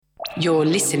You're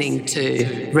listening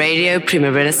to Radio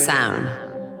Primavera Sound,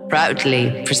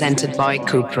 proudly presented by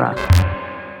Cupra.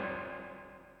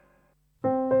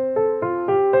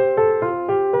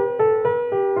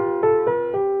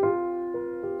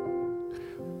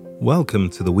 Welcome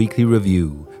to the Weekly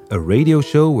Review, a radio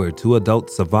show where two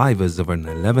adult survivors of an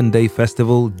 11-day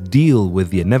festival deal with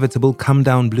the inevitable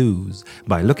come-down blues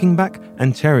by looking back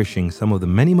and cherishing some of the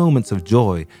many moments of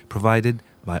joy provided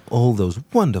by all those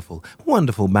wonderful,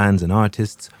 wonderful bands and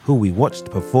artists who we watched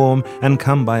perform and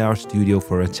come by our studio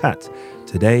for a chat.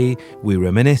 Today, we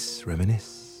reminisce.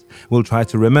 We'll try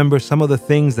to remember some of the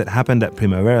things that happened at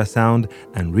Primavera Sound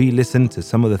and re-listen to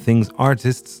some of the things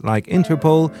artists like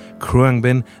Interpol,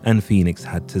 Khruangbin and Phoenix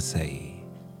had to say.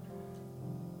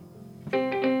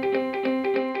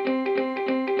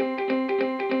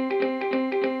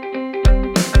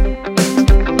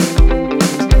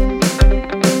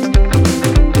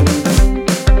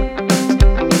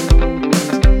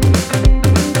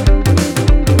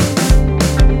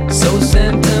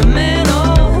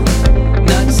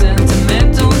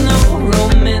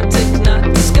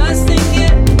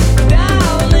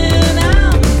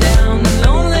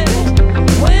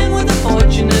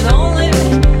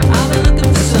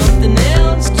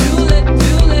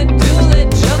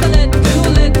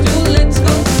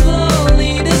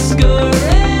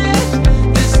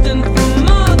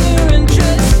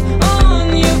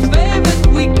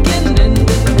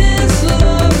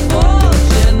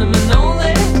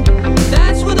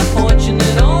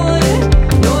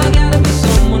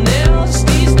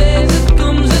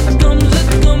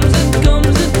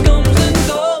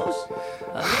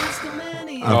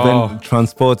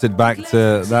 Transported back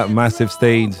to that massive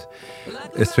stage,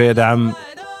 Estrella Damm,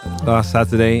 last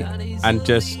Saturday, and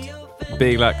just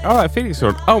being like, all right, Phoenix are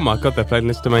on. Oh my God, they're playing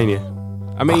Listomania.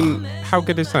 I mean, how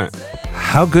good is that?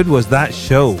 How good was that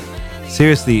show?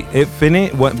 Seriously, it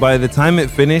finished. By the time it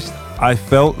finished, I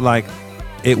felt like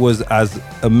it was as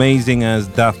amazing as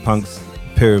Daft Punk's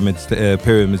Pyramid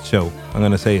show. I'm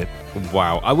gonna say it.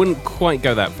 Wow, I wouldn't quite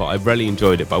go that far. I really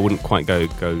enjoyed it, but I wouldn't quite go.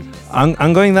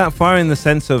 I'm going that far in the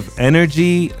sense of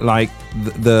energy, like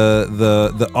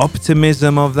the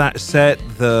optimism of that set,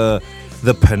 the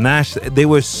panache. They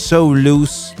were so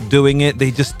loose doing it.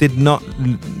 They just did not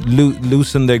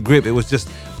loosen their grip. It was just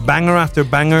banger after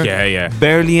banger. Yeah.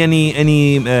 Barely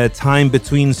any time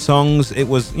between songs. It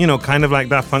was, kind of like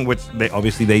Daft Punk, which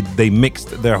they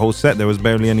mixed their whole set. There was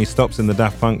barely any stops in the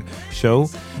Daft Punk show.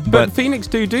 But Phoenix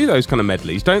do those kind of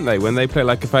medleys, don't they? When they play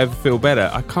like If I Ever Feel Better,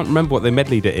 I can't remember what they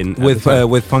medleyed it in.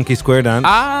 With Funky Square Dance.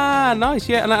 Ah, nice,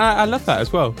 yeah, and I love that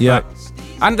as well. Yeah.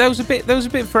 And there was a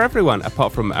bit for everyone,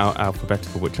 apart from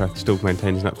Alphabetical, which I still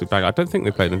maintain is an absolute bag. I don't think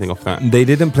they played anything off that. They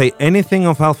didn't play anything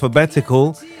off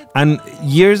Alphabetical, and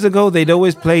years ago they'd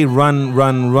always play Run,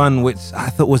 Run, Run, which I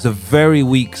thought was a very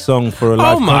weak song for a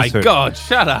live concert. Oh my God,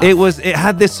 shut up! It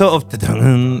had this sort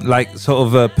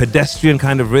of a pedestrian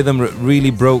kind of rhythm that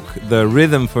really broke the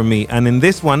rhythm for me. And in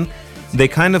this one, they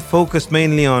kind of focused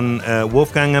mainly on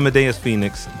Wolfgang Amadeus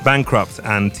Phoenix, Bankrupt,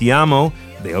 and Ti Amo.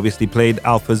 They obviously played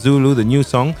Alpha Zulu, the new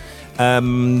song.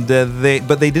 But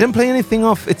they didn't play anything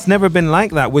off It's Never Been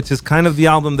Like That, which is kind of the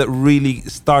album that really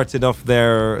started off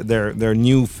their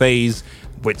new phase,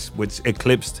 which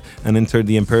eclipsed and entered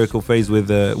the empirical phase with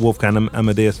Wolfgang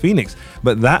Amadeus Phoenix.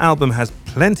 But that album has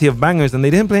plenty of bangers, and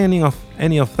they didn't play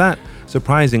any of that,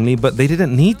 surprisingly. But they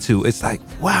didn't need to. It's like,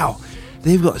 wow,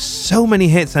 they've got so many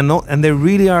hits, and they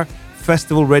really are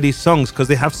festival-ready songs because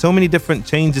they have so many different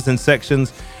changes and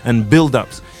sections and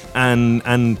build-ups,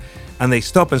 and they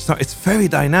stop and start. It's very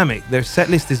dynamic. Their set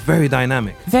list is very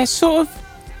dynamic. They're sort of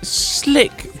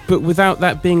slick, but without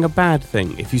that being a bad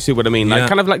thing, if you see what I mean. Like,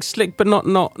 kind of like slick, but not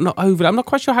over. I'm not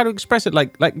quite sure how to express it.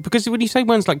 Like because when you say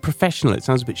one's like professional, it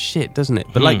sounds a bit shit, doesn't it?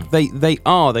 But like they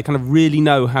kind of really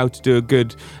know how to do a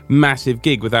good massive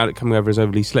gig without it coming over as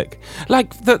overly slick.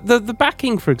 Like the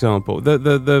backing, for example,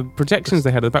 the projections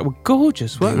they had at the back were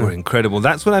gorgeous, weren't they? They were incredible.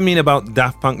 That's what I mean about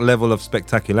Daft Punk level of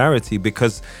spectacularity,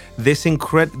 because this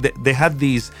they had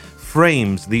these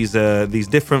frames, these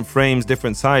different frames,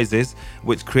 different sizes,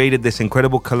 which created this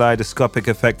incredible kaleidoscopic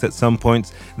effect at some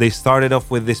points. They started off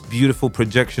with this beautiful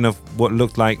projection of what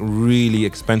looked like really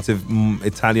expensive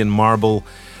Italian marble,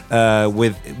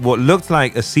 with what looked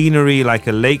like a scenery, like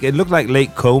a lake. It looked like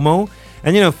Lake Como.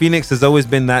 And Phoenix has always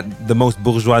been the most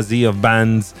bourgeoisie of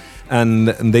bands. and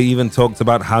they even talked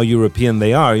about how European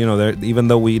they are. You know, even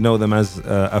though we know them as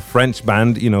a French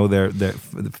band, you know, they're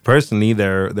personally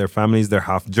their families, they're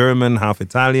half German, half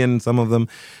Italian, some of them.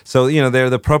 So, you know, they're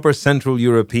the proper Central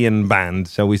European band,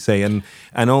 shall we say,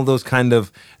 and all those kind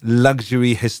of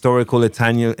luxury historical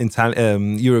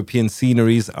European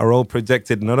sceneries are all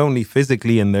projected not only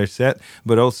physically in their set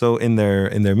but also in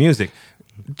their music.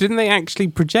 Didn't they actually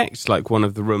project like one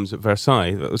of the rooms at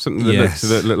Versailles? That was something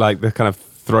that looked like the kind of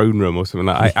throne room or something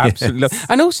like that. I absolutely love.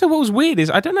 And also what was weird is,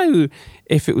 I don't know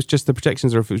if it was just the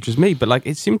projections or if it was just me, but like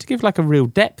it seemed to give like a real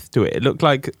depth to it. It looked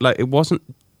like it wasn't.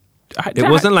 It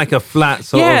wasn't like a flat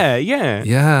sort of.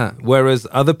 Yeah. Whereas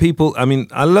other people, I mean,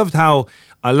 I loved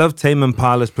Tame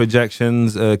Impala's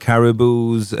projections,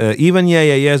 Caribou's, even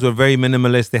Yeahs were very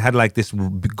minimalist. They had like this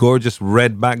gorgeous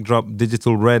red backdrop,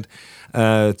 digital red,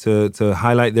 to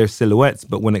highlight their silhouettes.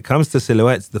 But when it comes to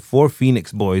silhouettes, the 4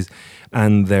 Phoenix boys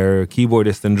and their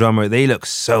keyboardist and drummer, they look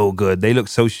so good. They look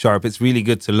so sharp. It's really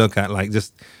good to look at, like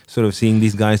just sort of seeing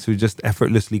these guys who are just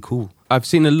effortlessly cool. I've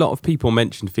seen a lot of people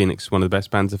mention Phoenix as one of the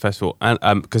best bands of the festival,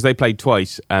 and because they played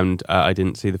twice, and I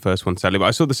didn't see the first one sadly, but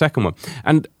I saw the second one,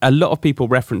 and a lot of people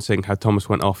referencing how Thomas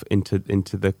went off into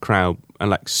the crowd, and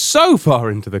like so far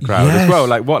into the crowd as well,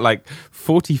 like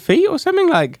 40 feet or something,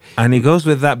 like. And he goes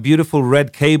with that beautiful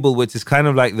red cable, which is kind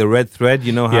of like the red thread.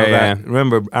 You know how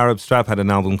remember Arab Strap had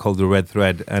an album called The Red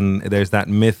Thread, and there's that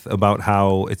myth about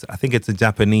how I think it's a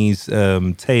Japanese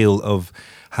tale of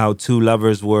how 2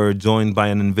 lovers were joined by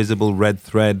an invisible red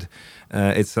thread.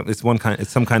 It's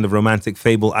some kind of romantic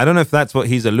fable. I don't know if that's what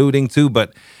he's alluding to,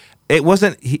 but it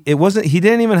wasn't. He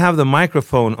didn't even have the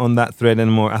microphone on that thread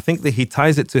anymore. I think that he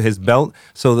ties it to his belt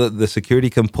so that the security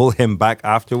can pull him back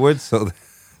afterwards. So.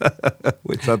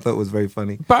 Which I thought was very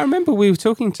funny. But I remember we were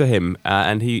talking to him,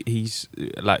 and he's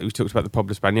like, we talked about the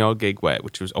Pablo Español gig,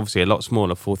 which was obviously a lot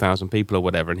smaller, 4,000 people or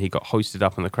whatever, and he got hoisted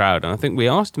up in the crowd. And I think we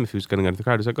asked him if he was going to go into the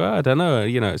crowd. He was like, "Oh, I don't know,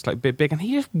 you know, it's like big," and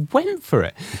he just went for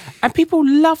it. And people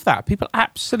love that. People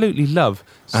absolutely love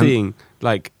seeing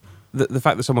like the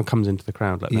fact that someone comes into the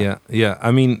crowd like that. Yeah. I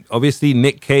mean, obviously,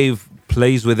 Nick Cave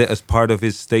plays with it as part of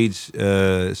his stage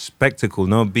spectacle,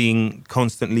 no? Being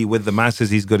constantly with the masses,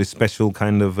 he's got a special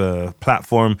kind of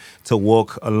platform to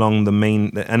walk along the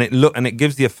main, and it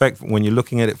gives the effect when you're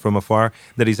looking at it from afar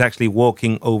that he's actually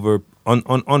walking over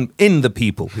on in the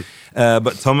people.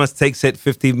 But Thomas takes it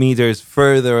 50 meters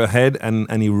further ahead,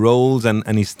 and he rolls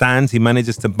and he stands. He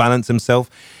manages to balance himself,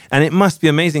 and it must be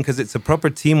amazing because it's a proper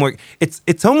teamwork.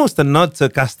 It's almost a nod to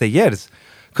Castellers.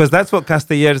 Because that's what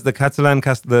Castellers, the Catalan,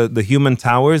 the human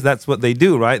towers, that's what they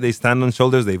do, right? They stand on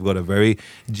shoulders. They've got a very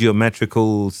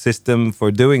geometrical system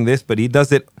for doing this, but he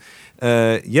does it.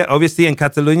 Obviously in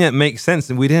Catalonia it makes sense.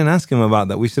 And we didn't ask him about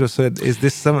that. We should have said, is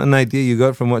this an idea you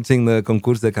got from watching the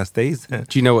Concurs de Castells?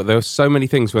 Do you know what? There were so many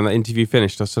things when that interview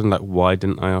finished. I was suddenly like, why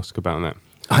didn't I ask about that?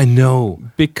 I know.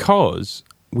 Because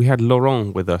we had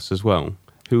Laurent with us as well,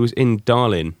 who was in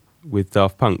Darlin with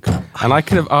Daft Punk. And I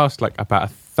could have asked like about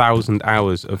 1,000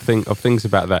 hours of things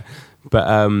about that, but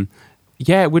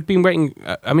we'd been waiting.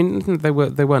 I mean, they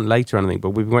weren't late or anything,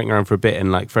 but we've been waiting around for a bit,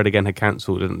 and like Fred again had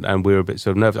cancelled, and we were a bit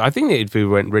sort of nervous. I think the interview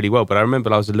went really well, but I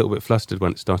remember I was a little bit flustered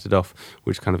when it started off,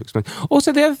 which kind of explains.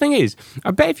 Also, the other thing is,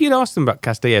 I bet if you'd asked them about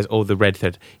Castellers or the Red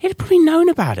Thread, he'd probably known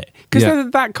about it because they're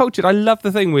that cultured. I love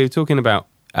the thing we were talking about.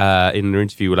 In an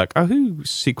interview, we're like, "Oh, who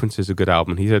sequences a good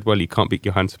album?" And he said, "Well, you can't beat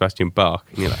Johann Sebastian Bach."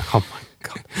 And you're like, "Oh my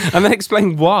God!" And then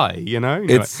explain why. You know,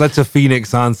 it's such a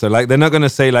Phoenix answer. Like they're not going to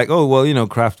say like, "Oh, well, you know,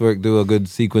 Kraftwerk do a good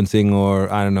sequencing,"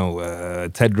 or I don't know,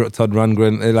 Todd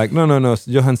Rundgren. They're like, "No,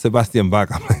 Johann Sebastian Bach."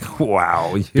 I'm like,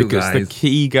 "Wow, because guys. The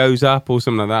key goes up or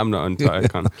something like that." I'm not entirely.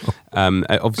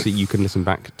 Obviously, you can listen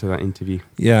back to that interview.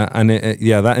 Yeah, and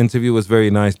that interview was very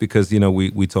nice because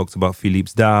we talked about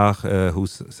Philippe Zdar, who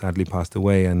sadly passed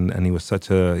away, and he was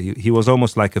he was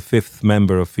almost like a fifth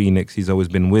member of Phoenix. He's always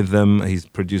been with them. He's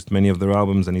produced many of their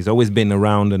albums, and he's always been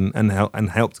around and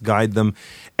helped guide them.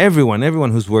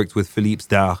 Everyone who's worked with Philippe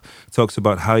Zdar talks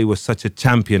about how he was such a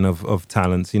champion of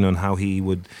talents, and how he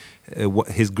would.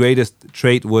 His greatest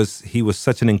trait was he was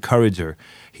such an encourager.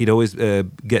 He'd always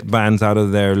get bands out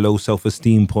of their low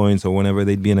self-esteem points or whenever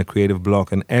they'd be in a creative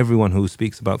block. And everyone who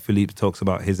speaks about Philippe talks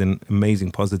about his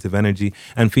amazing positive energy.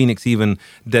 And Phoenix even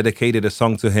dedicated a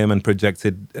song to him and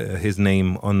projected his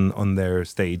name on their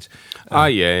stage.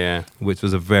 Which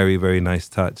was a very, very nice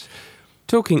touch.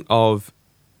 Talking of,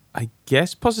 I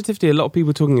guess, positivity, a lot of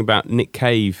people talking about Nick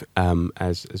Cave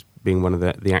as being one of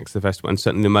the acts of the festival, and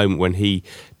certainly the moment when he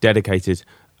dedicated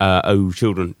 "Oh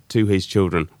Children" to his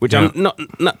children, which I'm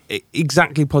not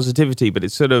exactly positivity, but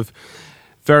it's sort of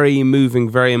very moving,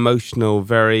 very emotional, a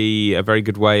very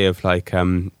good way of like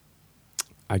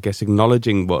I guess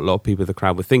acknowledging what a lot of people in the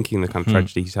crowd were thinking, the kind of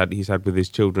tragedy he's had with his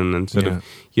children, and sort of,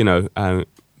 you know,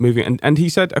 moving. And he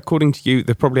said, according to you,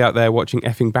 they're probably out there watching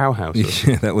effing Bauhaus.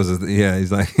 Yeah, that was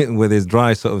he's like, with his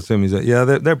dry sort of swim, he's like, yeah,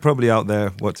 they're probably out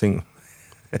there watching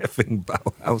effing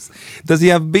Bauhaus. Does he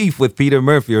have beef with Peter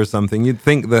Murphy or something? You'd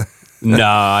think that. No,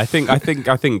 I think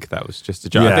that was just a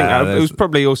joke. Yeah, I think it was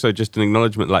probably also just an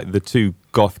acknowledgement, like the two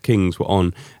goth kings were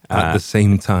on at the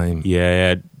same time.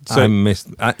 Yeah. So I missed.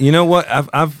 You know what?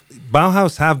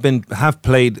 Bauhaus have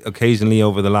played occasionally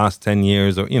over the last 10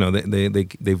 years, or you know,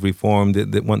 they've reformed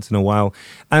it once in a while.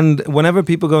 And whenever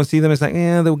people go and see them, it's like,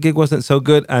 yeah, the gig wasn't so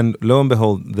good. And lo and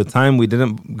behold, the time we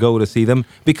didn't go to see them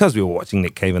because we were watching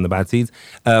Nick Cave and the Bad Seeds,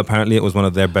 apparently it was one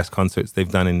of their best concerts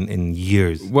they've done in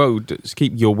years. Well, just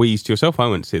keep your wheeze to yourself. I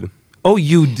went to see them. Oh,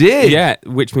 you did? Yeah,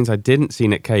 which means I didn't see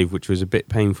Nick Cave, which was a bit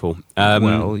painful.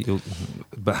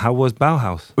 But how was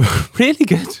Bauhaus? Really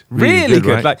good. Really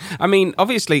good. Right? Like, I mean,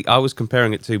 obviously, I was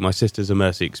comparing it to my Sisters of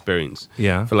Mercy experience.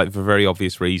 Yeah. For very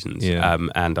obvious reasons. Yeah.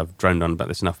 And I've droned on about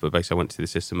this enough, but basically I went to the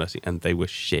Sisters of Mercy and they were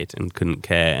shit and couldn't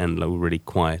care and were really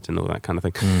quiet and all that kind of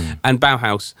thing. And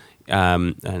Bauhaus,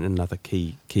 and another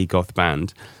key goth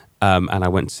band, and I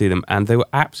went to see them, and they were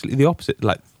absolutely the opposite.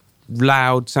 Like,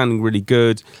 loud, sounding really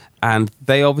good. And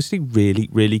they obviously really,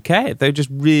 really cared. They just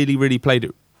really, really played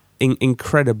it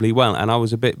incredibly well. And I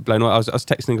was a bit blown away. I was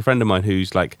texting a friend of mine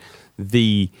who's like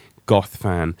the goth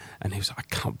fan, and he was like,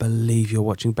 I can't believe you're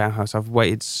watching Bauhaus. I've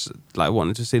waited,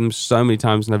 wanted to see them so many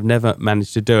times, and I've never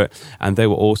managed to do it. And they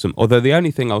were awesome. Although the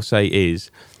only thing I'll say is,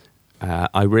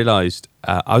 I realised,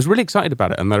 I was really excited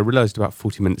about it, and then I realised about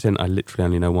 40 minutes in, I literally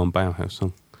only know one Bauhaus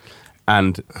song.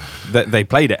 And they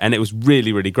played it, and it was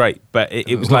really, really great. But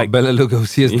it was like Bela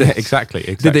Lugosi's yeah, exactly.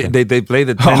 Did they play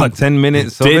the 10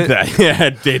 minutes of did it? They?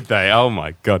 Yeah, did they? Oh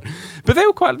my god! But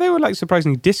they were like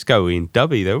surprisingly disco-y and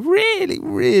dubby. They were really,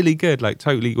 really good. Like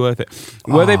totally worth it.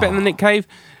 Were they better than Nick Cave?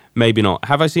 Maybe not.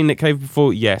 Have I seen Nick Cave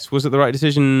before? Yes. Was it the right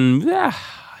decision? I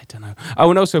don't know. Oh,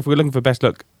 and also if we're looking for best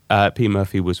look, P.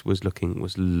 Murphy was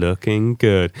looking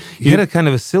good. He had a kind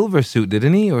of a silver suit,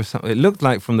 didn't he, or something? It looked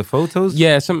like from the photos.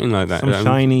 Yeah, something like that. Some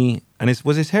shiny, and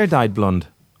was his hair dyed blonde?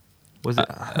 Was it?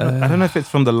 I don't know if it's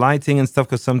from the lighting and stuff,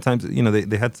 because sometimes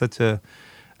they had such a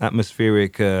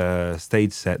atmospheric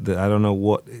stage set that I don't know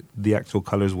what the actual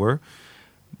colors were,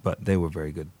 but they were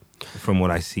very good from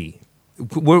what I see.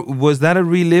 Was that a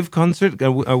Relive concert?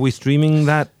 Are we streaming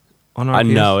that on our?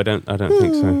 No, I don't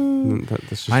think so.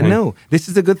 I know. This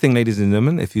is a good thing, ladies and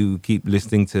gentlemen. If you keep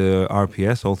listening to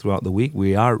RPS all throughout the week,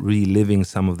 we are reliving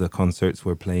some of the concerts.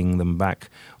 We're playing them back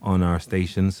on our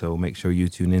station, so make sure you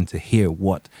tune in to hear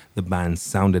what the band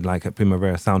sounded like at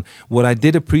Primavera Sound. What I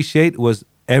did appreciate was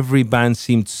every band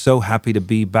seemed so happy to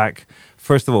be back.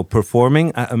 First of all,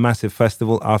 performing at a massive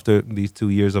festival after these 2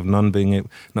 years of not being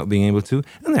able to,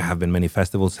 and there have been many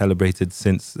festivals celebrated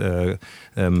since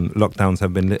lockdowns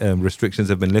have been restrictions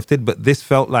have been lifted. But this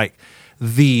felt like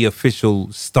the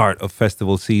official start of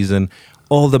festival season.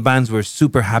 All the bands were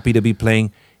super happy to be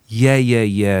playing.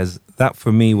 Yes. That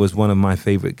for me was one of my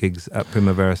favorite gigs at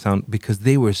Primavera Sound because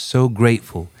they were so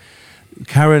grateful.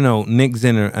 Karen O, Nick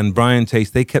Zinner, and Brian Chase,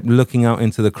 they kept looking out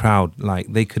into the crowd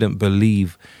like they couldn't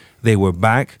believe they were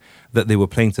back, that they were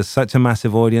playing to such a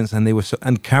massive audience, and they were so.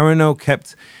 And Karen O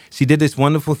she did this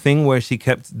wonderful thing where she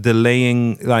kept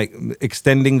delaying, like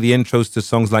extending the intros to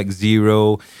songs like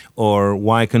Zero or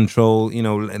Y Control,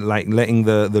 like letting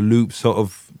the loop sort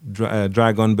of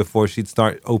drag on before she'd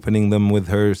start opening them with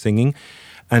her singing.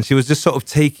 And she was just sort of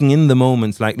taking in the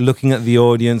moments, like looking at the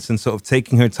audience and sort of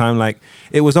taking her time. Like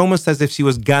it was almost as if she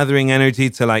was gathering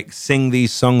energy to like sing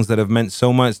these songs that have meant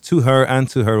so much to her and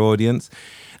to her audience.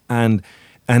 And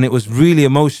it was really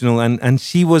emotional. And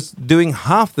she was doing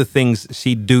half the things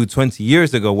she'd do 20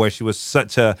 years ago, where she was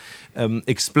such a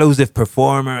explosive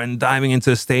performer and diving into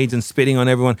the stage and spitting on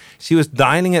everyone. She was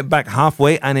dialing it back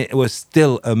halfway, and it was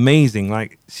still amazing.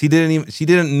 Like she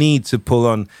didn't need to pull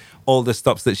on all the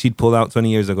stops that she'd pull out 20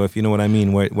 years ago, if you know what I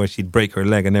mean, where she'd break her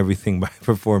leg and everything by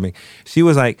performing. She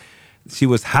was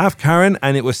half Karen,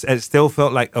 and it still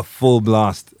felt like a full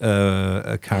blast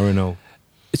Karen O.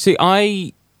 See,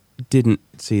 I didn't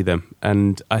see them,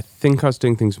 and I think I was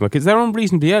doing things with my kids. They were on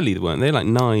reasonably early, weren't they? Like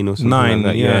 9 or something. 9,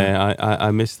 like that. yeah.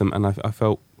 I missed them, and I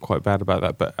felt quite bad about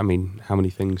that. But I mean, how many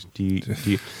things do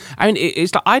you? I mean,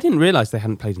 it's like I didn't realise they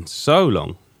hadn't played in so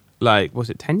long. Like, was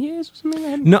it 10 years or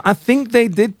something? No, I think they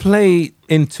did play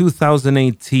in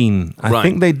 2018. I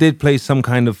think they did play some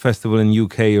kind of festival in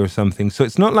UK or something. So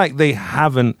it's not like they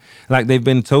haven't, like they've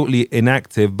been totally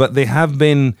inactive, but they have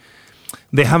been.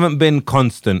 they haven't been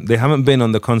constant. They haven't been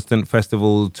on the constant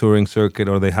festival touring circuit,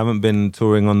 or they haven't been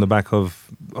touring on the back of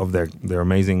their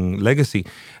amazing legacy.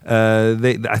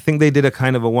 I think they did a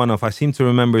kind of a one-off. I seem to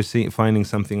remember finding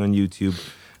something on YouTube.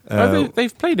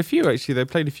 They've played a few, actually. They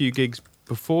played a few gigs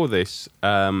before this,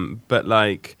 but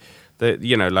like,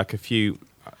 like a few.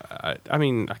 I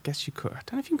mean, I guess you could. I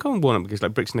don't know if you can call them one-up gigs,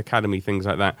 like Brixton Academy, things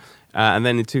like that. And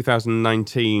then in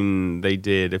 2019, they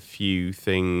did a few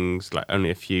things, like only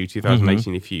a few.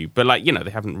 2018, a few, but like they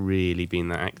haven't really been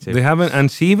that active. They haven't, and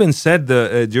she even said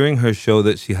during her show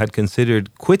that she had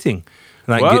considered quitting,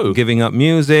 like giving up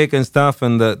music and stuff,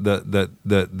 and that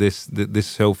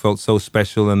this show felt so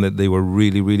special, and that they were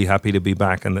really, really happy to be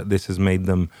back, and that this has made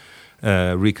them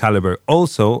recalibrate.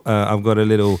 Also, I've got a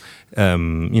little,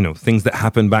 things that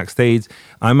happened backstage.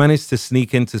 I managed to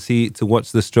sneak in to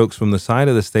watch the Strokes from the side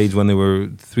of the stage when they were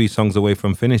 3 songs away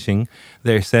from finishing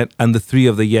their set, and the 3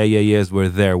 of the Yeah Yeah Yeahs were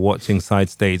there watching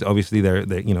side stage. Obviously,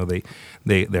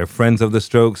 they're friends of the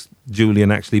Strokes.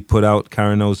 Julian actually put out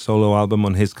Karen O's solo album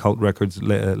on his Cult Records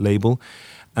label,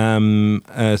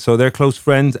 so they're close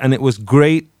friends, and it was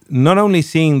great. Not only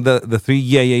seeing the 3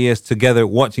 Yeah Yeah Yeahs together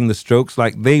watching the Strokes,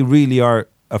 like they really are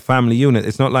a family unit.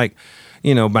 It's not like,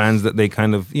 bands that they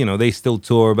kind of, they still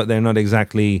tour, but they're not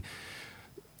exactly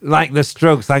like the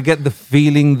Strokes. I get the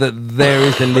feeling that there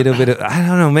is a little bit of, I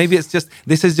don't know, maybe it's just,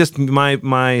 this is just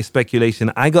my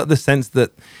speculation. I got the sense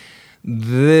that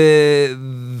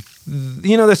the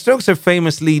Strokes are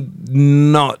famously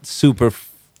not super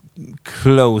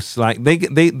close. Like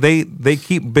they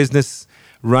keep business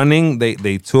running.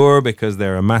 They tour because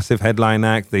they're a massive headline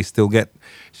act. They still get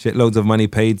shitloads of money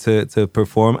paid to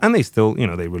perform, and they still,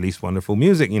 they release wonderful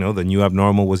music. The New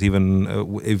Abnormal was even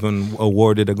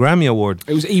awarded a Grammy Award.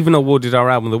 It was even awarded our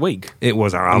album of the week. It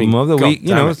was our album of the week.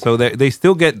 So they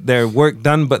still get their work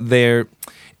done, but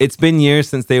it's been years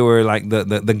since they were like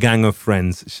the gang of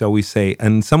friends, shall we say.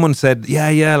 And someone said,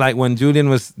 yeah, like when Julian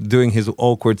was doing his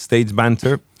awkward stage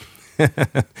banter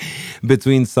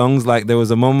between songs, like there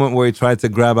was a moment where he tried to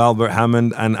grab Albert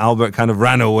Hammond, and Albert kind of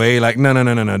ran away, like no,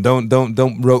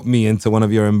 don't rope me into one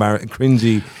of your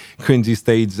cringy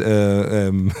stage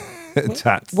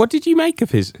chats. What did you make of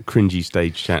his cringy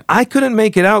stage chat? I couldn't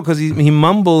make it out because he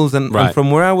mumbles, and from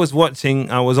where I was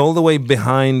watching, I was all the way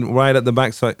behind, right at the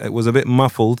back, so it was a bit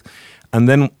muffled. And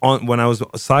then when I was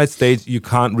side stage, you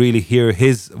can't really hear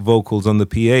his vocals on the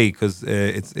PA because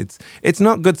it's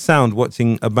not good sound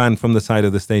watching a band from the side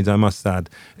of the stage, I must add.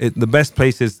 The best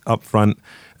place is up front,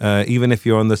 even if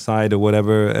you're on the side or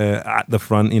whatever, at the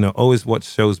front, always watch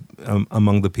shows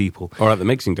among the people. Or at the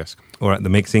mixing desk.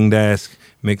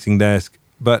 Mixing desk.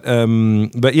 But that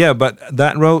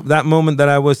moment that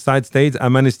I was side stage, I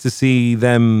managed to see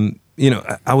them,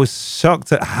 I was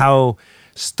shocked at how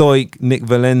stoic Nick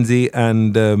Valenzi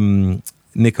and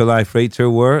Nikolai Frater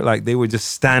were. Like they were just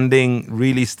standing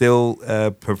really still,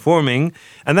 performing,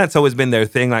 and that's always been their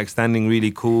thing, like standing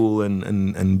really cool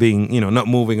and being, not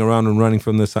moving around and running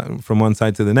from one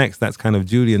side to the next. That's kind of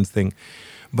Julian's thing.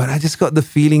 But I just got the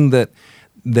feeling that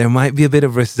there might be a bit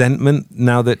of resentment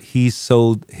now that he's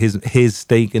sold his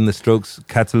stake in the Strokes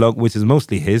catalogue, which is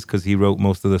mostly his because he wrote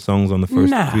most of the songs on the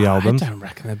first 3 albums. I don't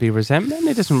reckon there'd be resentment.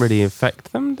 It doesn't really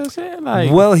affect them, does it?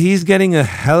 Well, he's getting a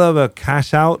hell of a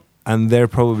cash out, and they're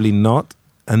probably not.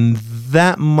 And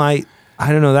that might,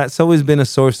 I don't know, that's always been a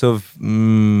source of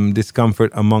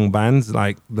discomfort among bands,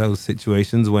 like those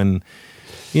situations when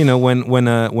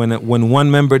when one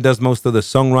member does most of the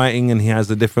songwriting and he has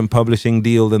a different publishing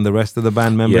deal than the rest of the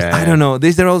band members. I don't know.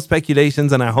 These are all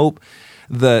speculations, and I hope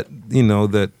that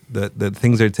that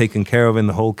things are taken care of in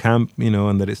the whole camp,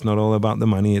 and that it's not all about the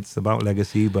money. It's about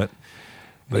legacy. But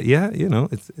yeah,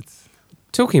 it's.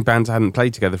 Talking of bands that hadn't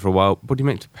played together for a while, what do you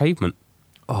make to Pavement?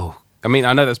 Oh. I mean,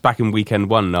 I know that's back in weekend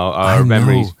one. Our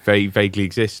memories very vaguely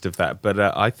exist of that, but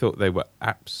I thought they were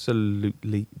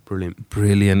absolutely brilliant.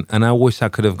 Brilliant. And I wish I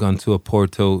could have gone to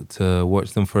Oporto to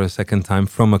watch them for a second time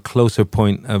from a closer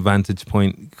point, a vantage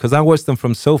point, because I watched them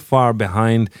from so far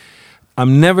behind.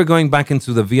 I'm never going back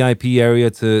into the VIP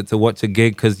area to watch a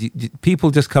gig because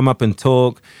people just come up and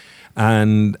talk.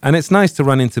 And it's nice to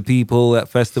run into people at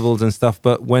festivals and stuff,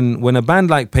 but when a band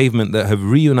like Pavement that have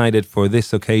reunited for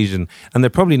this occasion, and they're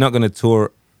probably not going to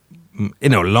tour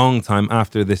in a long time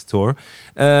after this tour,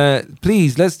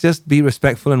 please, let's just be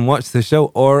respectful and watch the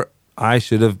show. Or I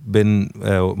should have been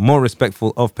more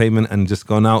respectful of Pavement and just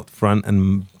gone out front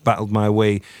and battled my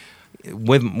way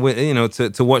with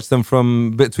to watch them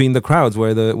from between the crowds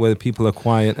where the people are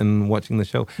quiet and watching the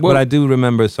show. Well, but I do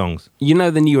remember songs. The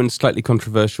new and slightly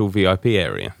controversial VIP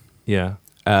area? Yeah.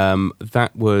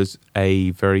 That was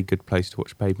a very good place to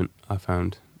watch Pavement, I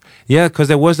found. Yeah, because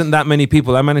there wasn't that many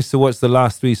people. I managed to watch the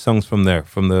last 3 songs from there,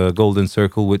 from the Golden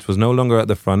Circle, which was no longer at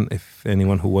the front. If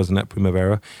anyone who wasn't at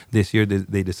Primavera this year,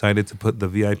 they decided to put the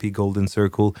VIP Golden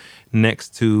Circle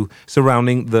next to,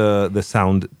 surrounding the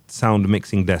sound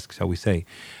mixing desk, shall we say.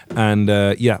 And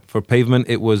for Pavement,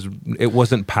 it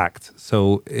wasn't packed,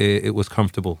 so it was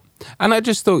comfortable. And I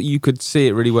just thought you could see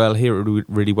it really well, hear it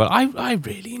really well. I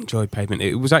really enjoyed Pavement.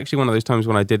 It was actually one of those times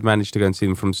when I did manage to go and see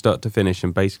them from start to finish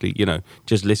and basically,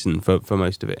 just listen for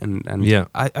most of it. And yeah.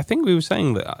 I think we were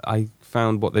saying that I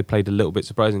found what they played a little bit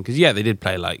surprising because, they did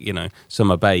play like,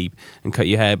 Summer Babe and Cut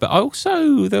Your Hair. But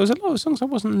also, there was a lot of songs I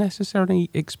wasn't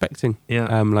necessarily expecting.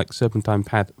 Yeah. Like Serpentine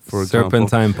Pad, for example.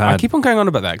 Serpentine Pad. I keep on going on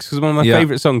about that because it's one of my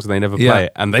favourite songs and they never play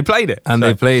it. And they played it.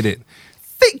 They played it.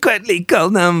 Secretly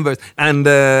called numbers, and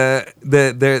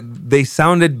they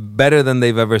sounded better than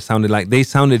they've ever sounded. Like they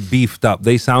sounded beefed up.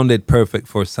 They sounded perfect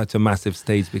for such a massive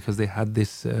stage because they had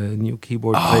this new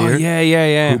keyboard player.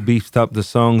 Yeah. Who beefed up the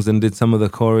songs and did some of the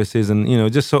choruses, and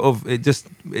just sort of it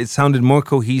sounded more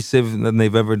cohesive than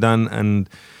they've ever done. And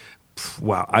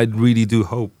wow, I really do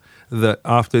hope that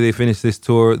after they finish this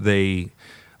tour,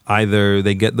 either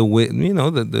they get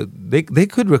they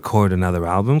could record another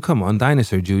album. Come on,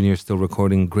 Dinosaur Jr. is still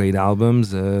recording great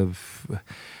albums.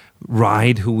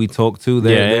 Ride, who we talked to,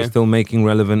 they're still making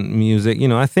relevant music.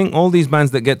 I think all these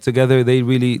bands that get together,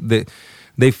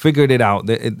 they figured it out.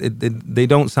 They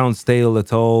don't sound stale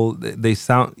at all. They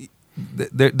sound.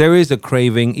 There is a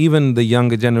craving. Even the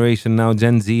younger generation now,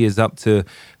 Gen Z,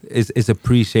 is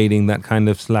appreciating that kind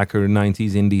of slacker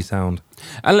 90s indie sound.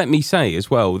 And let me say as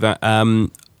well that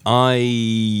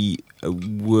I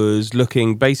was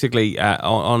looking basically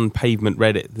on Pavement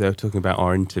Reddit. They were talking about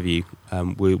our interview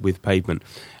with Pavement.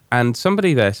 And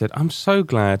somebody there said, I'm so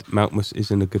glad Malkmus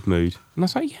is in a good mood. And I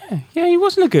was like, yeah, he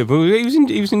was in a good mood.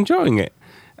 He was enjoying it.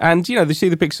 And, they see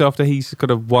the picture after he's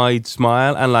got a wide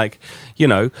smile. And, I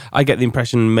get the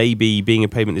impression maybe being a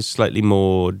Pavement is slightly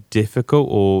more difficult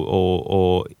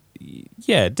or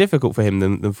difficult for him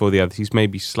than for the others. He's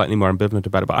maybe slightly more ambivalent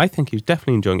about it, but I think he was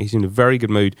definitely enjoying it. He's in a very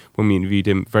good mood when we interviewed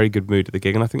him, very good mood at the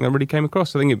gig, and I think that really came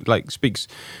across. I think it speaks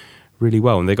really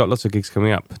well, and they got lots of gigs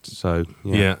coming up. So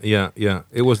yeah.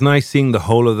 It was nice seeing the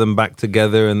whole of them back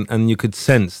together, and you could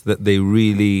sense that they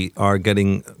really are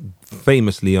getting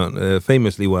famously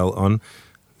well on.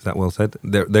 Is that well said?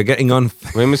 They're getting on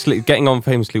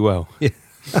famously well. Yeah.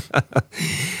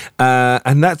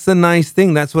 And that's the nice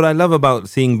thing. That's what I love about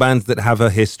seeing bands that have a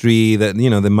history that,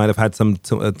 they might have had some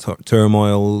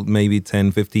turmoil maybe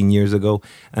 10, 15 years ago.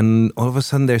 And all of a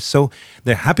sudden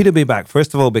they're happy to be back.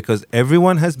 First of all, because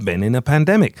everyone has been in a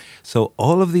pandemic. So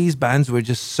all of these bands were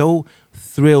just so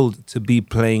thrilled to be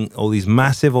playing all these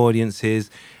massive audiences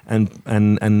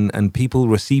and people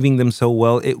receiving them so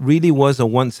well. It really was a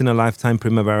once in a lifetime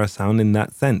Primavera sound in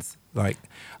that sense. Like,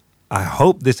 I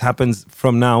hope this happens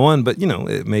from now on, but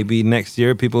maybe next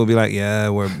year people will be like, yeah,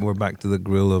 we're back to the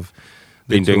grill of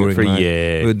been doing it for a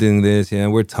year. We're doing this,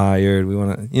 we're tired. We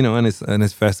want to, and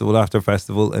it's festival after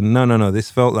festival, and no.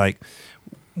 This felt like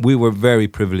we were very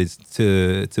privileged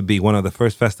to be one of the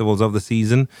first festivals of the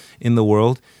season in the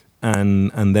world.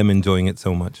 And them enjoying it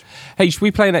so much. Hey, should we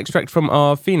play an extract from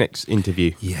our Phoenix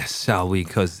interview? Yes, shall we?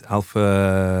 Because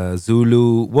Alpha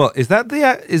Zulu. Well,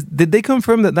 did they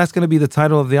confirm that that's going to be the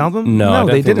title of the album? No,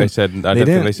 they didn't. I don't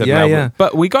think they said. Yeah.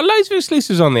 But we got loads of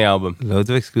exclusives on the album.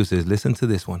 Loads of exclusives. Listen to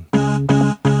this one.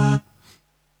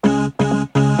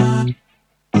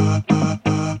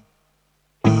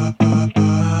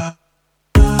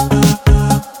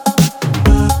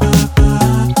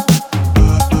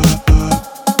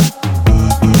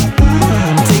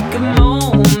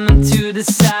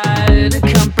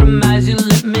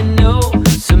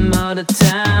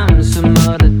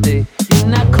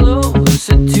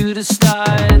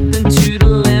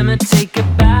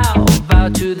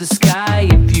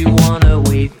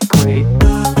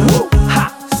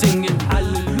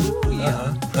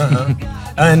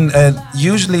 And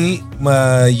usually,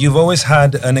 you've always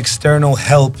had an external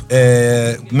help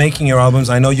making your albums.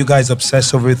 I know you guys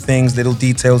obsess over things, little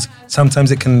details.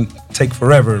 Sometimes it can take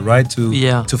forever, right,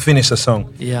 to finish a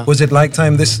song. Yeah. Was it like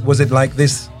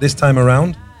this time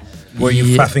around? Were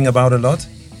you faffing about a lot?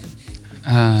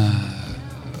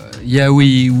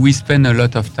 We spend a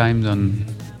lot of time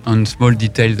on small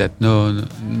details that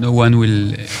no one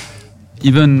will,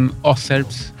 even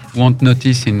ourselves, won't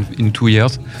notice in 2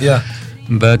 years. Yeah.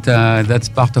 But that's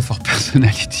part of our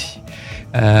personality.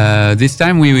 This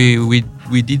time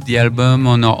we did the album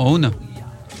on our own,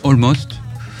 almost.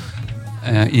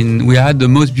 We had the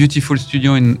most beautiful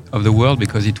studio of the world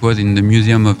because it was in the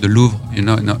Museum of the Louvre, in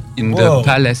the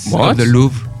Palace of the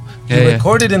Louvre. You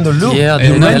recorded in the Louvre. Yeah,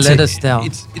 they let us down.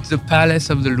 It's the palace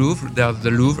of the Louvre. There's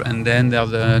the Louvre, and then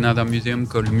there's another museum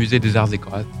called Musée des Arts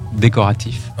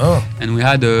Décoratifs. Oh. And we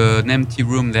had an empty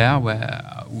room there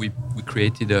where we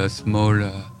created a small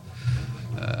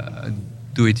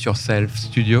do-it-yourself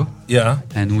studio. Yeah.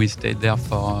 And we stayed there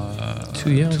for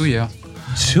 2 years. 2 years.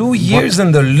 2 years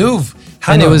in the Louvre.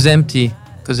 And it was empty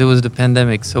because it was the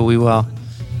pandemic. So we were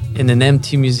in an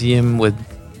empty museum with,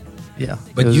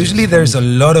 But usually there's a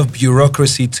lot of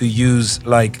bureaucracy to use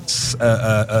like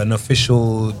an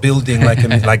official building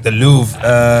like the Louvre.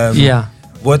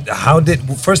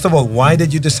 First of all, why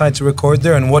did you decide to record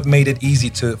there, and what made it easy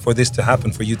for this to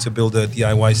happen, for you to build a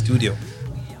DIY studio?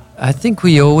 I think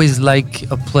we always like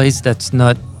a place that's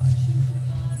not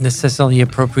necessarily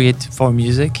appropriate for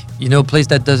music. You know, a place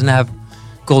that doesn't have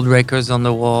gold records on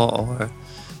the wall,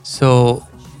 so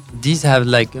these have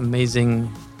like amazing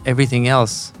everything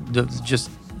else.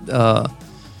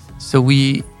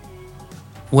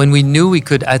 When we knew we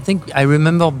could, I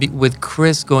remember with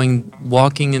Chris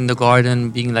walking in the garden,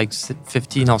 being like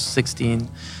 15 or 16,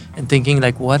 and thinking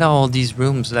like, what are all these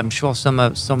rooms? I'm sure some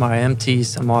are empty,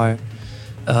 some are,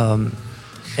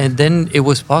 and then it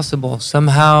was possible.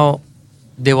 Somehow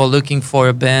they were looking for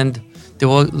a band. They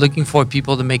were looking for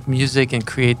people to make music and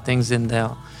create things in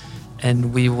there.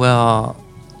 And we were,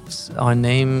 our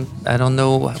name, I don't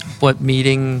know what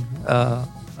meeting,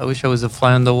 I wish I was a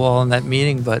fly on the wall in that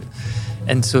meeting,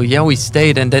 and so we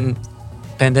stayed, and then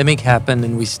pandemic happened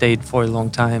and we stayed for a long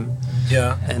time.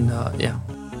 Yeah. And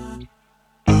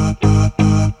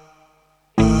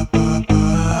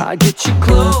I get you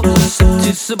close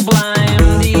to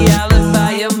sublime, the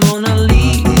alibi of Mona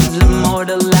Lisa,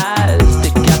 immortalized,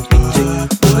 decapitated.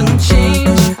 Wouldn't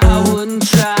change, I wouldn't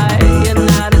try, and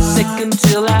not a second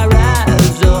till I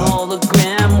rise. A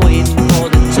hologram waiting for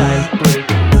the tide break.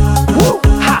 Woo!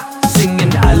 Ha!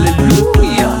 Singing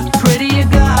hallelujah. Pray to your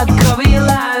God, cover your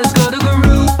lies, go to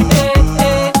Guru.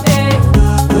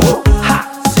 Woo! Ha!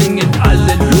 Singing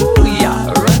hallelujah.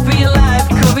 Run for your life,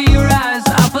 cover your eyes.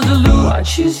 Alpha Zulu, I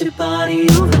choose your body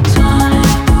over time.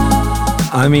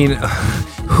 I mean,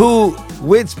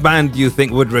 which band do you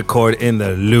think would record in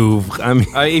the Louvre? I mean,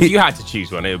 if you had to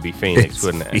choose one, it would be Phoenix,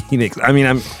 wouldn't it? Phoenix. I mean,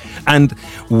 and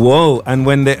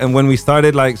when we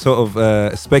started like sort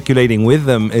of speculating with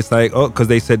them, it's like, because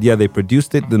they said they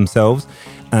produced it themselves,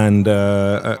 and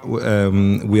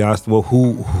we asked, well,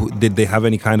 who did they have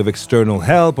any kind of external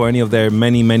help, or any of their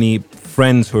many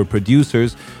friends who are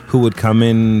producers who would come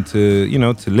in to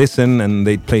listen, and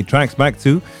they'd play tracks back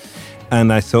to.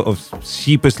 And I sort of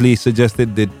sheepishly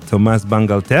suggested, did Thomas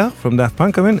Bangalter from Daft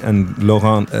Punk come in? And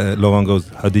Laurent goes,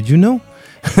 how did you know?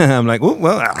 I'm like, oh,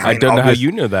 well, I don't know how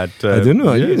you know that. I don't know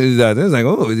how you know that. It's like,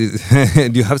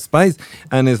 do you have spies?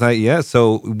 And it's like, yeah.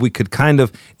 So we could kind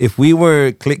of, if we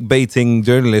were clickbaiting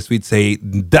journalists, we'd say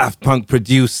Daft Punk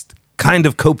kind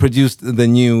of co-produced the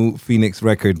new Phoenix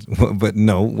record, but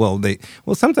no. Well,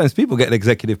 sometimes people get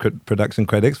executive production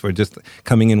credits for just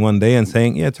coming in one day and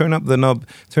saying, turn up the knob,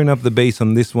 turn up the bass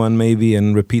on this one maybe,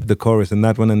 and repeat the chorus in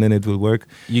that one, and then it will work.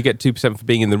 You get 2% for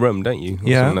being in the room, don't you?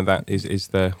 Yeah. Something like that is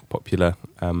the popular.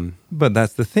 But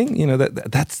that's the thing,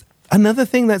 that's another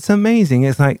thing that's amazing.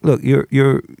 It's like, look,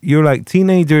 you're like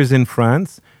teenagers in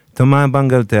France. Thomas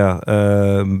Bangalter,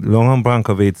 Laurent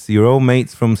Brankovic, you're all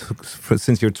mates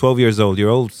since you're 12 years old.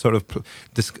 You're all sort of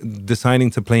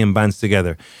deciding to play in bands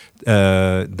together.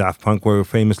 Daft Punk were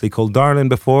famously called Darlin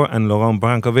before, and Laurent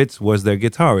Brankovic was their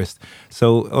guitarist.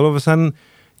 So all of a sudden,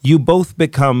 you both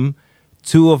become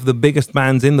two of the biggest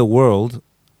bands in the world.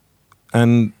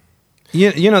 And,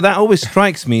 that always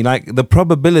strikes me, like the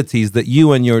probabilities that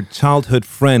you and your childhood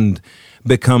friend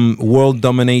become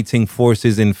world-dominating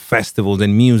forces in festivals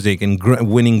and music and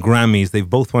winning Grammys. They've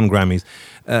both won Grammys.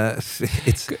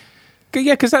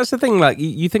 Because that's the thing. Like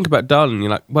you think about Darlin, and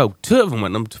you're like, well, two of them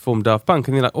went on to form Daft Punk,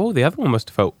 and you're like, oh, the other one must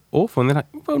have felt awful. And they're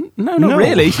like, well, no, not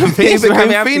really. Phoenix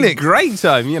became Phoenix. Great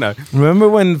time, Remember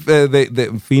when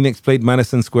the Phoenix played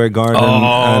Madison Square Garden,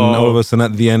 and all of a sudden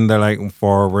at the end they're like,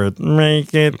 forward,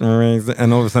 make it,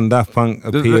 and all of a sudden Daft Punk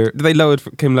appeared. They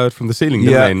came lowered from the ceiling,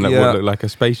 didn't they? What looked like a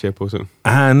spaceship or something.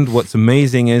 And what's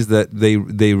amazing is that they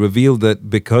revealed that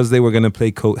because they were going to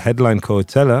play headline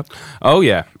Coachella. Oh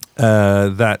yeah.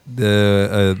 That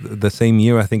the same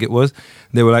year, I think it was,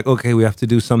 they were like, okay, we have to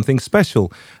do something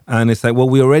special. And it's like, well,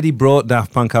 we already brought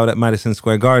Daft Punk out at Madison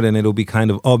Square Garden. It'll be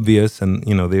kind of obvious. And,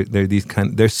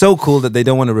 they're so cool that they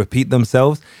don't want to repeat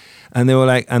themselves. And they were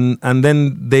like, and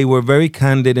then they were very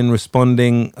candid in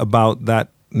responding about that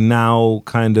now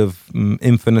kind of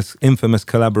infamous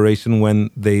collaboration when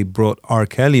they brought R.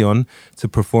 Kelly on to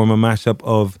perform a mashup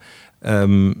of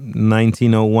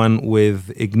 1901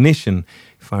 with Ignition,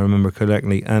 if I remember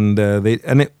correctly, and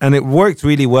it worked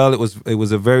really well. It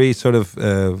was a very sort of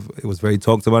it was very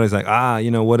talked about. It's like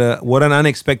what an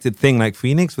unexpected thing, like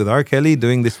Phoenix with R. Kelly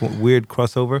doing this weird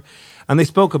crossover, and they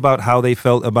spoke about how they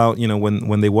felt about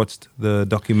when they watched the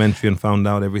documentary and found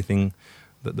out everything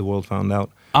that the world found out.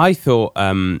 I thought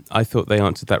they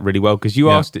answered that really well, because you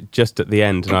asked it just at the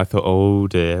end, and I thought, oh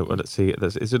dear, well, let's see,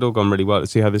 is it all gone really well?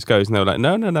 Let's see how this goes. And they were like,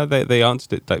 no, they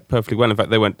answered it like perfectly well.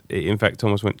 In fact,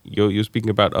 Thomas went, you're speaking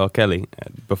about R. Kelly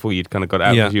before you'd kind of got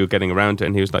out, because you were getting around to it,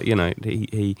 and he was like,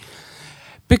 he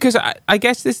because I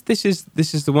guess this is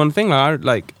the one thing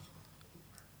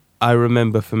I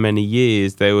remember for many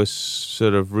years there was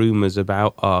sort of rumours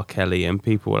about R. Kelly, and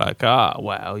people were like,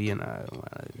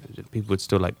 people would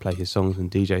still like play his songs and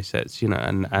DJ sets,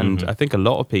 and I think a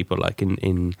lot of people like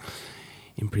in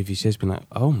previous years been like,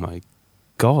 oh my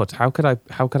God, how could I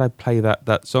play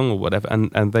that song or whatever,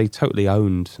 and they totally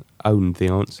owned the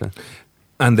answer.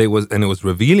 And it was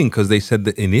revealing, because they said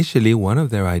that initially one of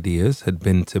their ideas had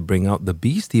been to bring out the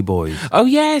Beastie Boys. Oh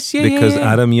yes, because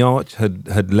yeah. Adam Yauch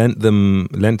had lent them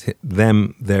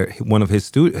one of his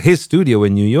studio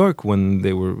in New York when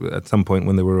they were at some point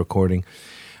when they were recording,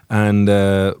 and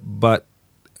but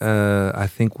I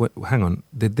think hang on,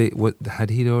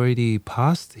 had he already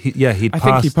passed? He'd I passed.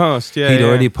 think he passed. Yeah, he'd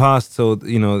already passed. So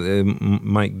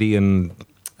Mike D and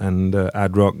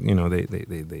Ad Rock,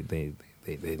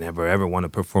 They never ever want to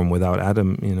perform without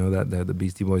Adam. That the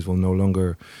Beastie Boys will no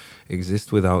longer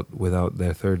exist without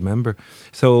their third member.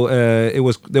 So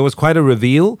there was quite a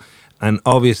reveal, and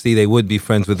obviously they would be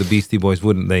friends with the Beastie Boys,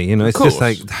 wouldn't they? It's just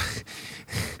like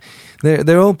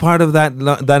they're all part of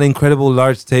that incredible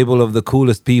large table of the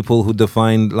coolest people who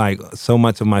defined like so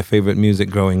much of my favorite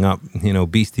music growing up.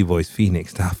 Beastie Boys,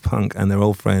 Phoenix, Daft Punk, and they're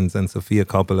all friends. And Sofia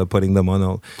Coppola putting them on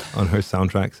her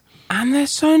soundtracks, and they're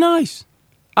so nice.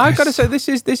 I've got to say, this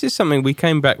is something. We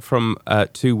came back from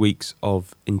 2 weeks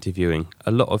of interviewing,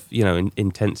 a lot of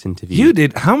intense interviews. You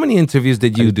did. How many interviews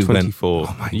did you do? 24.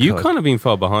 Oh my God. You kind of been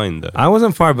far behind though. I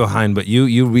wasn't far behind, but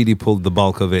you really pulled the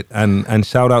bulk of it. And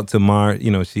shout out to Mar.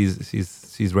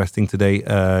 She's resting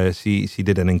today. She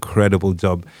did an incredible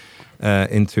job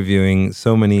interviewing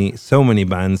so many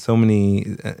bands, so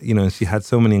many. She had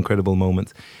so many incredible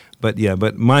moments. But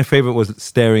my favorite was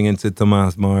staring into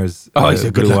Thomas Mar's he's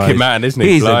a good-looking man, isn't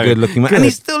he? He's a good-looking man. And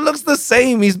he still looks the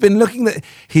same. He's been looking...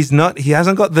 He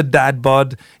hasn't got the dad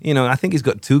bod. I think he's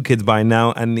got 2 kids by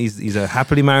now, and he's a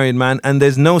happily married man, and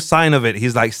there's no sign of it.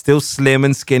 He's like still slim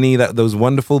and skinny. Those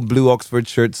wonderful blue Oxford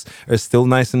shirts are still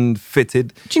nice and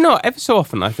fitted. Do you know what? Ever so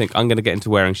often I think I'm going to get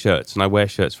into wearing shirts, and I wear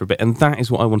shirts for a bit, and that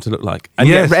is what I want to look like. And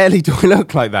yet rarely do I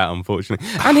look like that, unfortunately.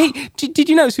 And did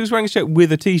you notice he was wearing a shirt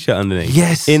with a t-shirt underneath?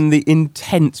 Yes. In the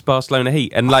intense Barcelona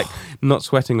heat, and like not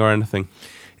sweating or anything.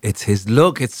 It's his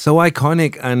look. It's so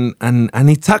iconic, and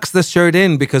he tucks the shirt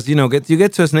in, because you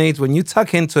get to an age when you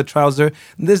tuck into a trouser,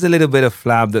 there's a little bit of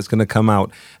flab that's going to come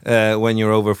out when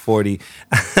you're over 40,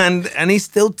 and he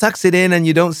still tucks it in, and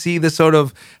you don't see the sort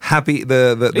of happy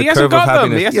the curve of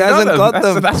happiness. He hasn't got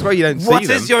them. That's why you don't see them. What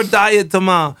is your diet,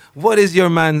 Thomas? What is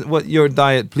your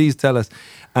diet? Please tell us.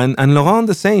 And Laurent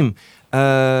the same.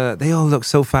 They all look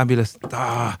so fabulous.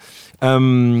 What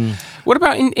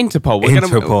about Interpol?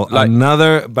 Interpol,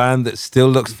 another band that still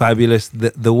looks fabulous.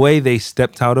 The way they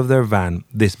stepped out of their van,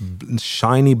 this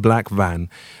shiny black van,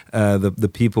 the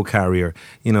people carrier.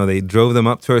 They drove them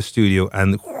up to our studio,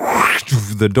 and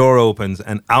the door opens,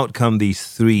 and out come these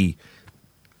 3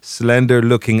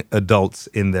 slender-looking adults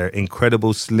in their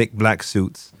incredible slick black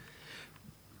suits.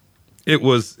 It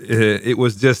was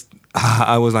just.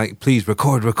 I was like, please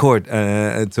record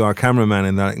to our cameraman,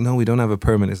 and they're like, no, we don't have a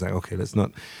permit. It's like, okay, let's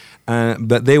not.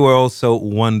 But they were also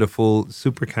wonderful,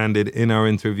 super candid in our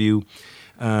interview.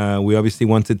 We obviously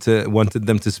wanted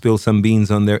them to spill some beans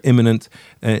on their imminent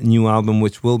new album,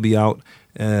 which will be out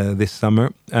this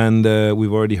summer, and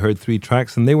we've already heard 3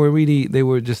 tracks, and they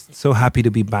were just so happy to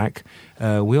be back.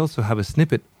 We also have a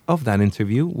snippet of that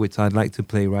interview, which I'd like to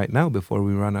play right now before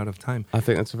we run out of time. I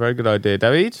think that's a very good idea,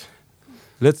 David.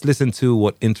 Let's listen to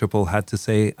what Interpol had to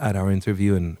say at our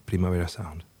interview in Primavera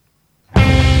Sound.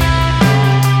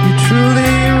 You truly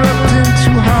erupt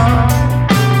into heart.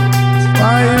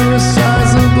 Fire a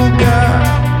sizable guy.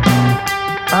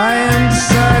 I am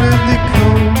decidedly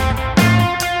cold.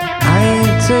 I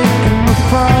ain't taking the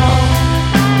fall.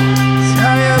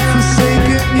 I have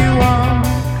forsaken you all.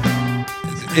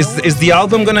 Is the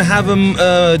album gonna have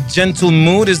a gentle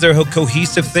mood? Is there a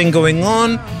cohesive thing going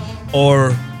on,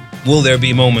 or will there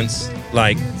be moments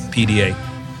like PDA?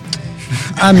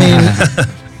 I mean,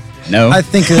 no. I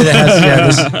think that it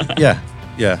has.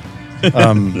 Yeah.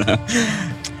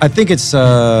 I think it's,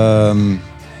 I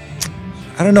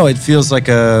don't know, it feels like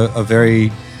a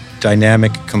very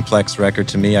dynamic, complex record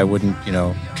to me. I wouldn't,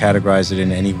 categorize it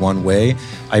in any one way.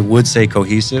 I would say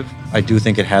cohesive. I do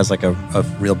think it has like a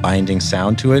real binding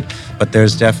sound to it, but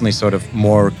there's definitely sort of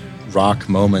more rock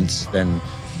moments than,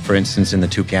 for instance, in the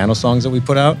two piano songs that we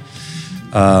put out.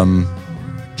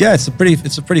 Yeah, it's a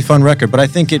pretty fun record, but I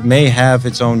think it may have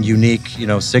its own unique,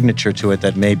 signature to it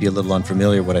that may be a little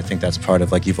unfamiliar. But I think that's part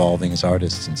of like evolving as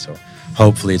artists, and so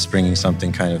hopefully it's bringing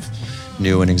something kind of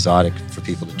new and exotic for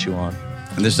people to chew on.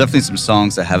 And there's definitely some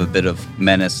songs that have a bit of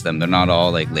menace to them. They're not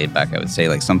all like laid back, I would say.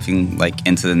 Like something like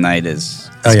Into the Night it's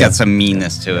got some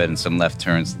meanness to it and some left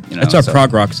turns. It's our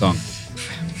prog rock song.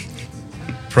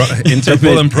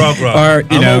 Interpol and prog rock.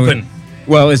 I'm open.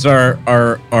 Well, it's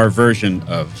our version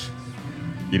of,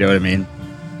 you know what I mean?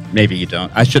 Maybe you don't.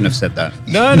 I shouldn't have said that.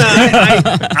 No,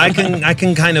 I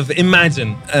can kind of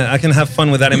imagine. I can have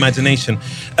fun with that imagination.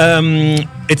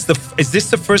 Is this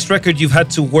the first record you've had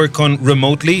to work on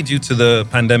remotely due to the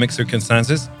pandemic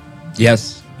circumstances?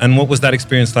 Yes. And what was that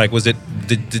experience like? Was it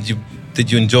did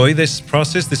you enjoy this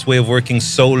process, this way of working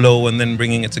solo and then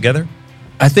bringing it together?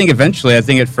 I think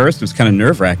at first it was kind of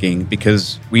nerve-wracking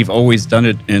because we've always done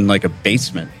it in like a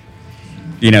basement.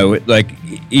 Like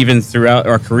even throughout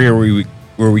our career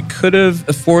where we could have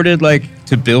afforded like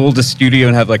to build a studio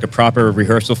and have like a proper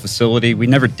rehearsal facility. We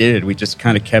never did. We just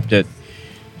kind of kept it,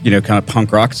 kind of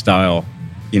punk rock style,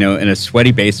 in a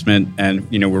sweaty basement. And,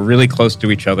 we're really close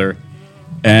to each other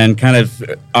and kind of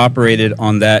operated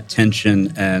on that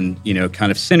tension and,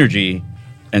 kind of synergy.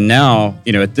 And now,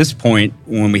 at this point,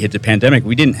 when we hit the pandemic,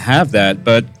 we didn't have that,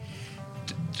 but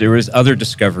there was other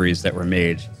discoveries that were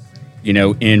made,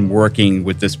 in working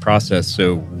with this process.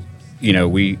 So,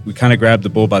 we kind of grabbed the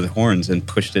bull by the horns and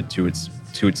pushed it to its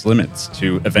limits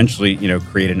to eventually,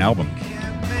 create an album.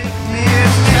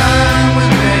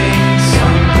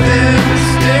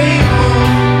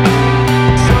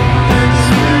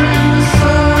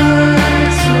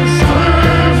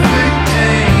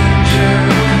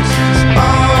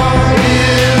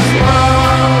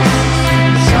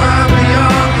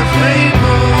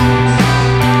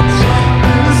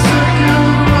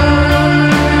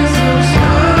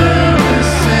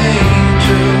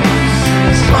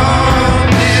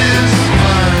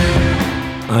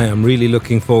 Really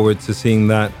looking forward to seeing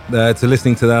that, to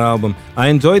listening to that album. I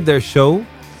enjoyed their show.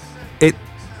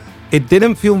 It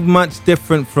didn't feel much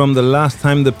different from the last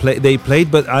time they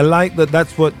played, but I like that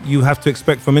that's what you have to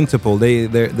expect from Interpol.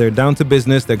 They're down to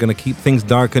business. They're going to keep things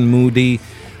dark and moody.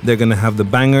 They're going to have the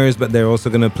bangers, but they're also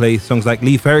going to play songs like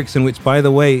Leif Erikson, which, by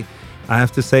the way, I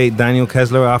have to say, Daniel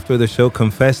Kessler, after the show,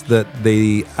 confessed that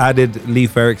they added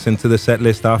Leif Erikson to the set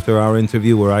list after our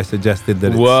interview, where I suggested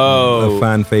that it's a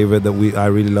fan favorite. I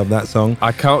really love that song.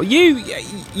 I can't.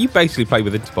 You basically play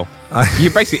with Interpol.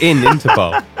 You're basically in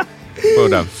Interpol. Well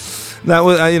done. That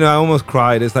was, I almost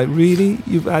cried. It's like, really,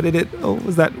 you've added it? Oh,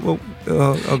 was that? Well,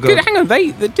 I'll go. Hang on,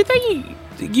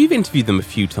 you've interviewed them a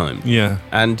few times. Yeah.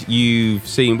 And you've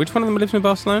seen, which one of them lives in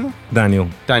Barcelona? Daniel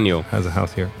has a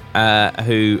house here.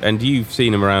 And you've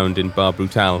seen him around in Bar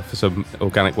Brutal for some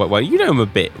organic white wine. You know him a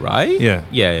bit, right? Yeah.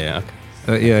 Yeah.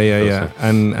 Okay. Yeah.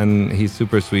 And he's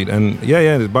super sweet. And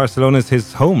Barcelona's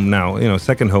his home now.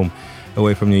 Second home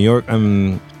away from New York.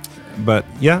 But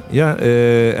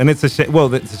and it's a shame.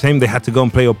 Well, it's a shame they had to go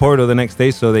and play Oporto the next day,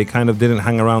 so they kind of didn't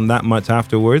hang around that much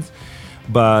afterwards.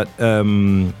 But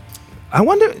I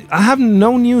wonder. I have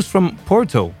no news from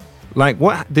Porto. Like,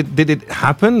 what did it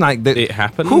happen? Like, it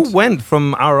happened. Who went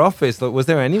from our office? Like, was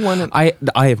there anyone? I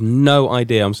have no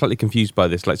idea. I'm slightly confused by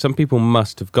this. Like, some people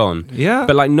must have gone. Yeah.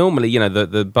 But like normally,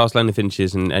 the Barcelona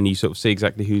finishes and you sort of see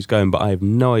exactly who's going. But I have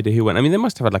no idea who went. I mean, they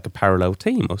must have had like a parallel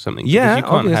team or something. Yeah, you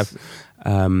can't obvious.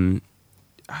 have.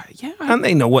 And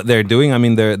they know what they're doing. I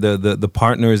mean, they're the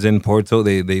partners in Porto.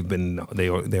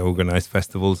 They organize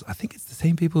festivals. I think it's the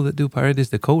same people that do Paradis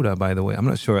Dakota, by the way. I'm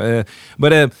not sure.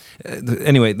 But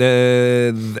anyway,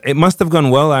 it must have gone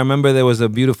well. I remember there was a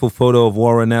beautiful photo of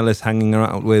Warren Ellis hanging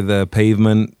around with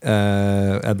Pavement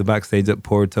at the backstage at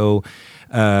Porto.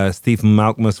 Steve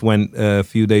Malkmus went a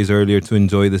few days earlier to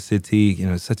enjoy the city.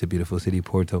 It's such a beautiful city,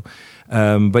 Porto.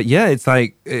 But yeah, it's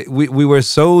like we were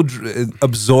so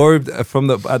absorbed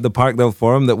at the Park del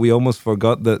Forum that we almost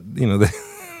forgot that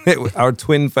our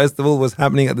twin festival was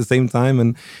happening at the same time,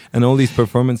 and all these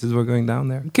performances were going down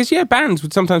there. Because bands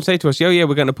would sometimes say to us, "Oh yeah,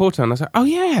 we're going to Porto," and I was like, "Oh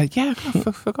yeah,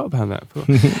 I forgot about that."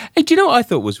 Hey, do you know what I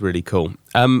thought was really cool?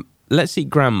 Let's See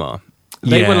Grandma.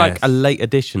 They were like a late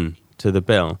addition to the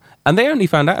bill, and they only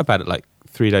found out about it like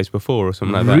 3 days before or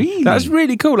something like Really? that. That's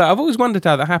really cool. Like, I've always wondered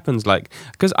how that happens. Like,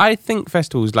 because I think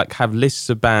festivals like have lists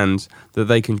of bands that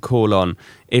they can call on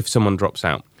if someone drops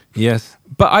out. Yes.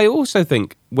 But I also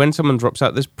think when someone drops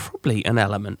out, there's probably an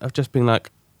element of just being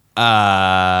like,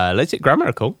 Let's Eat Grammar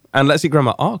are cool, and Let's Eat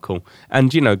Grammar are cool,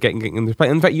 and getting in this play.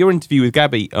 In fact, your interview with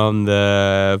Gabby on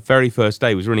the very first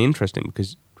day was really interesting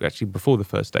because actually before the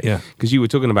first day, because you were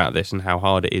talking about this and how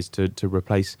hard it is to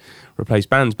replace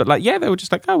bands. But like, they were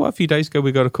just like, oh, well, a few days ago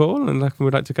we got a call and like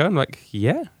we'd like to go, and like,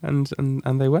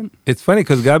 and they went. It's funny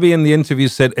because Gabby in the interview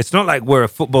said it's not like we're a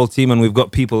football team and we've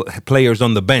got players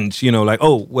on the bench, like,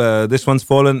 oh, this one's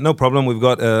fallen, no problem, we've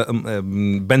got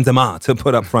Benzema to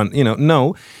put up front,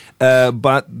 no.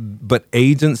 But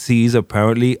agencies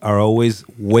apparently are always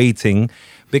waiting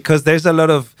because there's a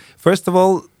lot of, first of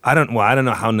all, I don't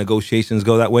know how negotiations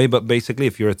go that way, but basically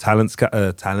if you're a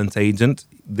talent agent,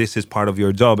 this is part of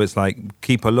your job. It's like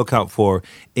keep a lookout for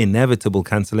inevitable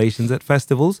cancellations at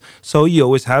festivals. So you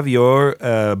always have your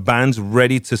bands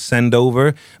ready to send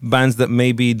over, bands that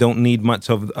maybe don't need much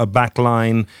of a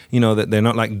backline, that they're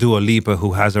not like Dua Lipa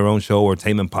who has her own show or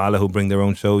Tame Impala who bring their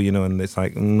own show, and it's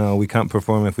like, no, we can't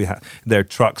perform if their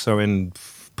trucks are in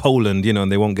Poland,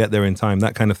 and they won't get there in time,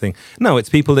 that kind of thing. No, it's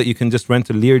people that you can just rent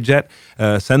a Learjet,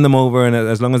 send them over, and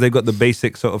as long as they've got the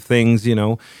basic sort of things,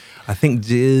 I think,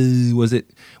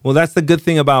 well, that's the good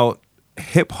thing about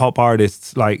hip-hop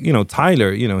artists like,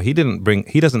 Tyler, he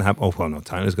doesn't have,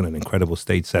 Tyler's got an incredible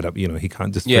stage setup, he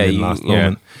can't just fit in last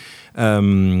moment.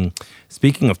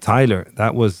 Speaking of Tyler,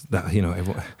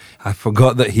 I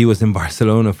forgot that he was in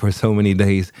Barcelona for so many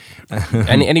days.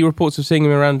 Any reports of seeing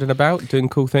him around and about doing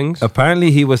cool things?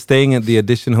 Apparently he was staying at the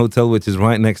Edition Hotel, which is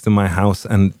right next to my house,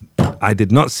 and I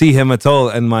did not see him at all.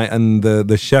 And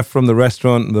the chef from the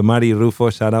restaurant, the Mari Rufo,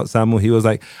 shout out Samu, he was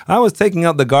like, I was taking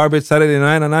out the garbage Saturday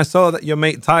night and I saw that your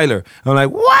mate Tyler. I'm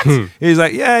like, what? He's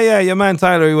like, yeah, your man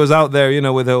Tyler, he was out there,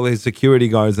 with all his security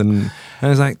guards, and I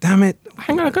was like, damn it.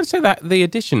 Hang on, I've got to say that the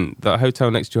Edition, that hotel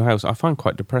next to your house, I find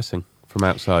quite depressing from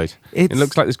outside. It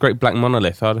looks like this great black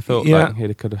monolith. I'd have thought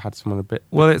he could have had someone a bit.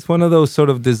 Well, it's one of those sort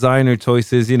of designer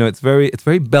choices. It's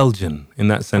very Belgian in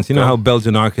that sense. You know how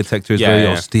Belgian architecture is very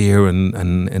austere and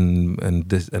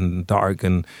dark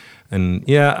and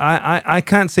I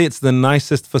can't say it's the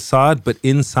nicest facade, but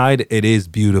inside it is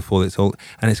beautiful. It's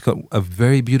got a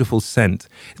very beautiful scent.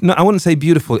 No, I wouldn't say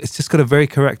beautiful. It's just got a very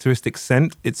characteristic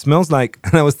scent. It smells like,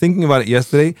 and I was thinking about it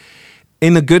yesterday,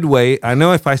 in a good way. I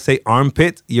know if I say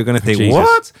armpit, you're going to think,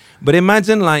 what? But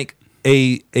imagine like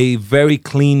a very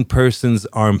clean person's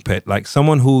armpit, like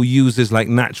someone who uses like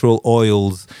natural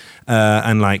oils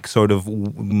and like sort of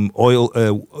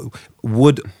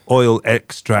wood oil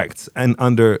extracts and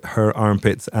under her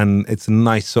armpits, and it's a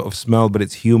nice sort of smell, but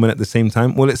it's human at the same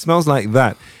time. Well, it smells like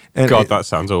that. And God, that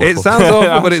sounds awful. It sounds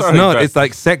awful, but it's not. It's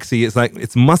like sexy. It's like,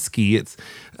 it's musky. It's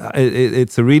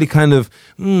a really kind of,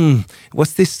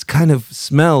 what's this kind of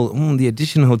smell? The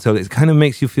Edition Hotel. It kind of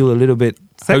makes you feel a little bit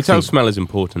sexy. Hotel smell is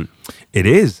important. It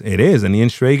is. And Ian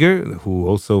Schrager, who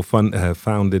also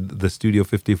founded the Studio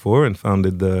 54 and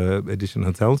founded the Edition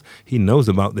Hotels, he knows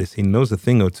about this. He knows a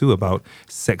thing or two about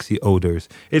sexy odors.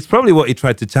 It's probably what he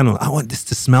tried to channel. I want this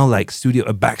to smell like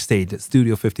backstage at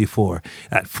Studio 54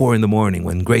 at 4 a.m.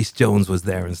 when Grace Jones was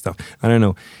there and stuff. I don't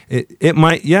know. It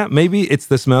might, maybe it's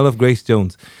the smell of Grace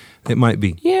Jones. It might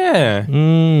be. Yeah.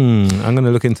 I'm going to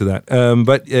look into that.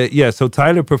 So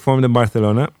Tyler performed in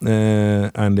Barcelona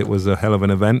and it was a hell of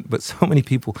an event, but so many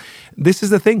people. This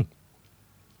is the thing.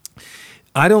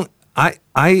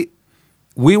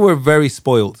 We were very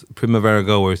spoiled Primavera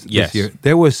goers this year.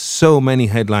 There were so many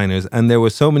headliners and there were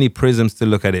so many prisms to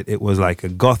look at it. It was like a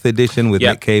goth edition with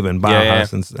Nick Cave and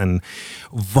Bauhaus and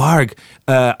Varg.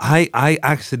 I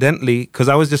accidentally, because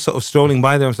I was just sort of strolling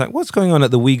by there, I was like, what's going on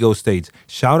at the WeGo stage?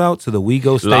 Shout out to the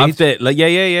WeGo stage. Loved it.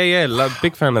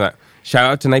 Big fan of that.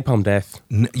 Shout out to Napalm Death.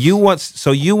 You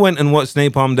went and watched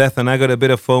Napalm Death, and I got a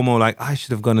bit of FOMO, like I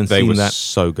should have gone and seen that. They were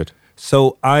so good.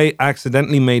 So I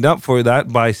accidentally made up for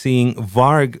that by seeing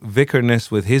Varg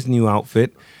Vikernes with his new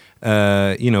outfit.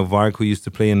 Varg, who used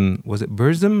to play in, was it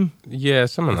Burzum? Yeah,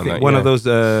 something like that. One of those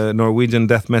Norwegian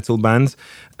death metal bands.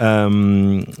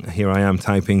 Here I am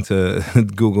typing to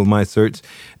Google my search.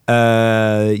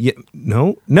 No.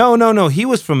 He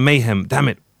was from Mayhem. Damn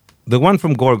it. The one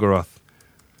from Gorgoroth.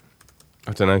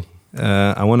 I don't know.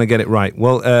 I want to get it right.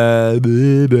 Well, Goat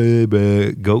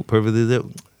Pervert.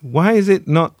 Why is it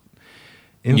not?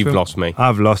 You've lost me.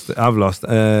 I've lost.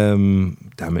 Damn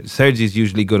it. Sergi's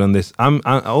usually good on this.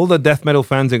 All the death metal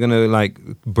fans are going to like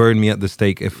burn me at the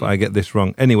stake if I get this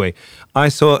wrong. Anyway, I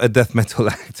saw a death metal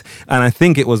act and I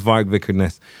think it was Varg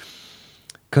Vikernes.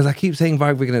 Because I keep saying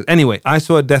Varg Vikernes. Anyway, I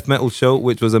saw a death metal show,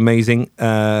 which was amazing,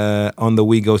 on the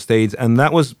WeGo stage. And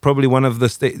that was probably one of the,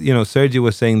 Sergio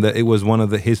was saying that it was one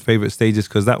of his favorite stages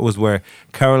because that was where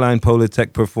Caroline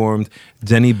Polachek performed,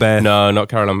 Jenny Beth. No, not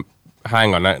Caroline.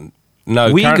 Hang on.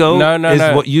 No, WeGo is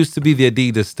what used to be the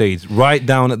Adidas stage, right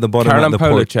down at the bottom Caroline of the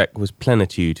port. Polachek was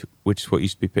Plenitude, which is what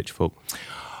used to be Pitchfork.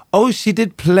 Oh, she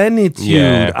did Plenitude.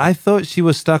 Yeah. I thought she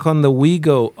was stuck on the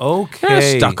WeGo.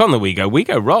 Okay. Yeah, stuck on the WeGo.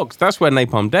 WeGo rocks. That's where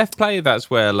Napalm Death play. That's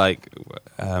where Yeah,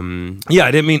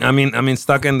 I didn't mean. I mean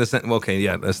stuck in the sense. Okay,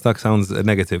 yeah, stuck sounds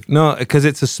negative. No, because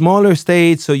it's a smaller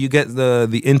stage, so you get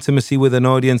the intimacy with an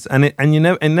audience, and it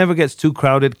never gets too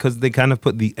crowded because they kind of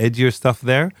put the edgier stuff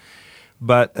there.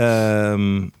 But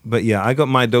yeah, I got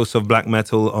my dose of black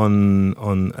metal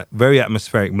on very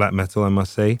atmospheric black metal, I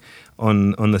must say,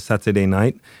 on the Saturday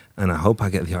night, and I hope I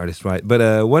get the artist right.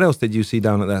 But what else did you see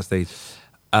down at that stage?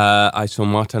 I saw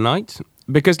Marta Knight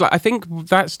because I think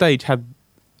that stage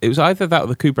it was either that or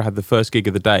the Cooper had the first gig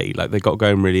of the day. Like they got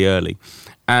going really early,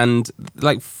 and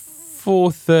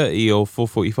 4:30 or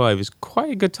 4:45 is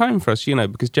quite a good time for us,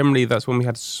 because generally that's when we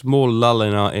had a small lull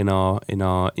in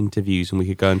our interviews and we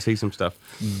could go and see some stuff.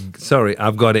 Sorry,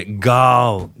 I've got it.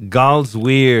 Gal's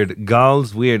weird.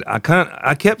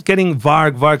 I kept getting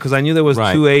Varg because I knew there was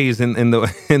two A's in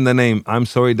the name. I'm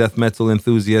sorry, death metal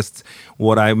enthusiasts.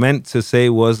 What I meant to say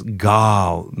was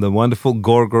Gal, the wonderful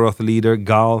Gorgoroth leader.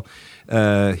 Gal,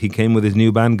 he came with his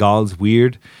new band. Gal's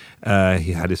weird.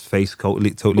 He had his face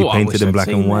totally painted in black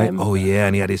and white. Them. Oh yeah,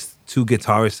 and he had his two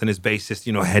guitarists and his bassist,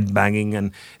 headbanging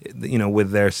and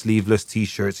with their sleeveless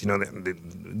T-shirts,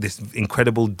 this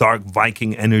incredible dark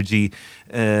Viking energy.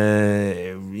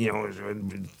 It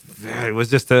was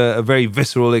just a very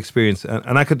visceral experience,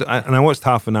 and I watched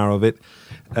half an hour of it.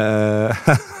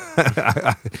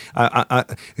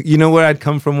 You know where I'd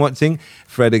come from watching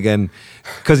Fred again,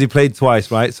 because he played twice,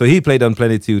 right? So he played on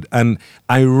Plenitude, and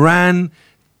I ran.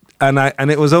 And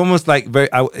it was almost like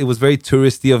it was very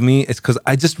touristy of me. It's because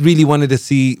I just really wanted to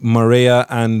see Maria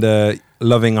and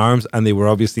Loving Arms, and they were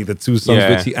obviously the two songs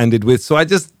which he ended with. So I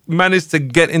just managed to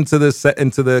get into the set,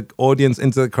 into the audience,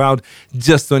 into the crowd,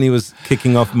 just when he was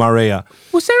kicking off Maria.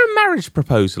 Was there a marriage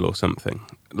proposal or something?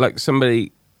 Like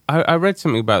somebody, I read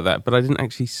something about that, but I didn't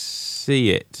actually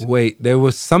see it. Wait, there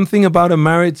was something about a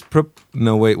marriage.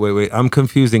 No, wait. I'm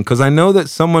confusing because I know that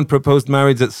someone proposed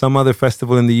marriage at some other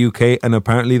festival in the UK, and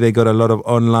apparently they got a lot of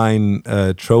online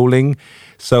trolling.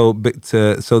 So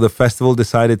the festival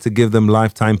decided to give them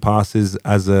lifetime passes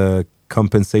as a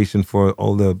compensation for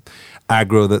all the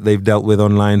aggro that they've dealt with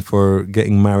online for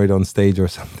getting married on stage or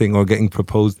something, or getting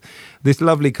proposed. This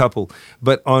lovely couple,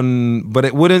 but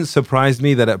it wouldn't surprise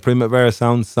me that at Primavera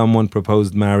Sound someone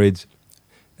proposed marriage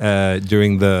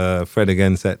during the Fred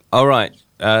Again set. All right.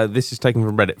 This is taken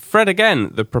from Reddit. Fred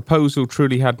Again, the proposal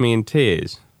truly had me in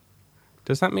tears.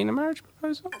 Does that mean a marriage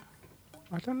proposal?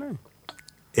 I don't know.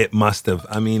 It must have.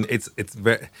 I mean, it's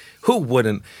very... Who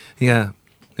wouldn't? Yeah.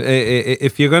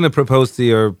 If you're going to propose to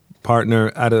your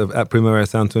partner at Primavera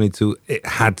Sound 22, it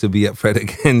had to be at Fred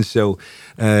Again's show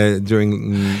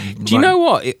during... Do you know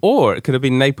what? Or it could have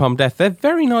been Napalm Death. They're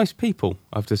very nice people,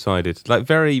 I've decided. Like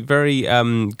very, very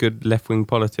good left-wing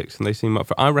politics, and they seem up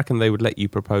for... I reckon they would let you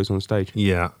propose on stage.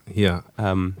 Yeah.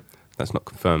 That's not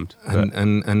confirmed.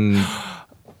 And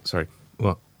sorry.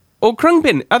 What? Or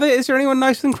Krungbin. Is there anyone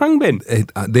nicer than Krungbin?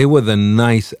 They were the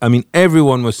nice... I mean,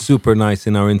 everyone was super nice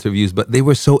in our interviews, but they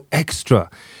were so extra.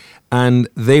 And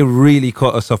they really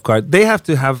caught us off guard. They have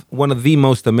to have one of the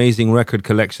most amazing record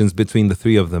collections between the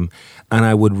three of them. And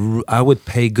I would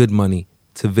pay good money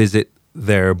to visit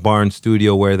their barn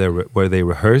studio where they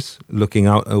rehearse, looking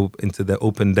out into the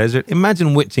open desert.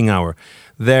 Imagine Witching Hour.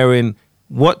 They're in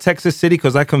what Texas city?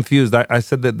 Because I confused. I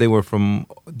said that they were from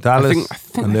Dallas I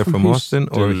think and they're from Austin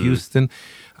or Houston.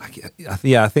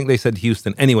 I think they said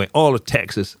Houston. Anyway, all of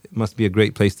Texas. It must be a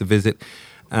great place to visit.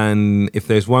 And if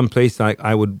there's one place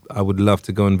I would love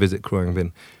to go and visit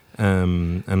Krungbin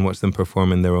and watch them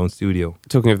perform in their own studio.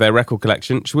 Talking of their record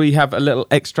collection, should we have a little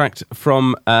extract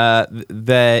from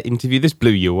their interview? This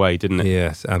blew you away, didn't it?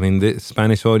 Yes. I mean, the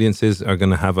Spanish audiences are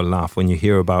going to have a laugh when you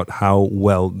hear about how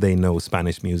well they know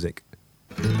Spanish music.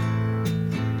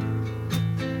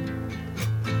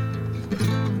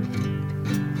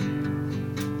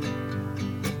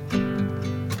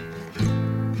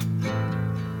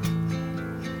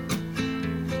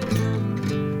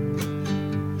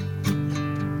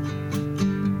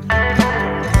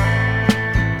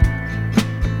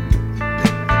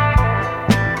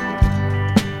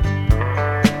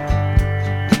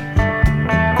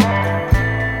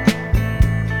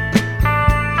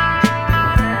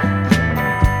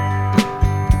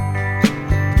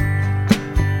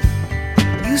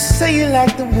 say you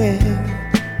like the wind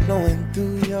blowing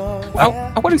through your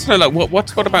I wanted to know, like,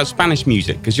 what about Spanish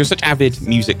music? Because you're such avid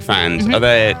music fans. Are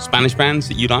there Spanish bands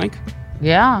that you like?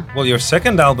 Yeah. Well, your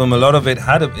second album, a lot of it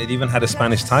even had a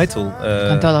Spanish title.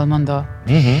 Con todo el mundo.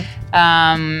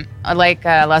 I like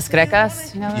Las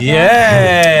Grecas. You know that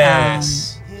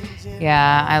Yes.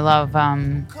 yeah, I love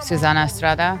Susana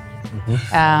Estrada.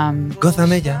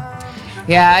 Gózame ya.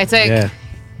 Yeah, it's like,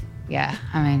 yeah,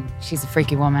 I mean, she's a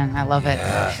freaky woman. I love it.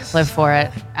 Live for it.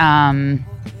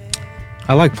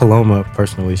 I like Paloma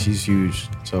personally. She's huge.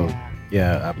 So,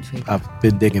 yeah, I've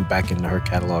been digging back into her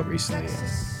catalog recently.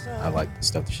 And I like the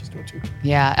stuff that she's doing too.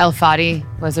 Yeah, El Fadi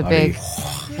was a big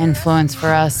influence for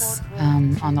us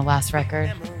on the last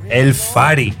record. El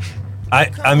Fadi.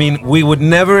 I mean, we would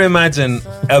never imagine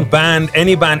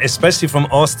any band, especially from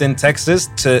Austin, Texas,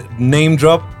 to name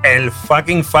drop El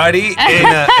fucking Fadi.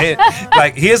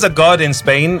 Like, he is a god in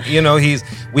Spain. You know,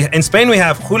 in Spain we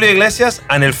have Julio Iglesias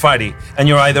and El Fadi, and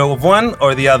you're either one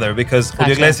or the other, because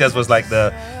Julio Iglesias was like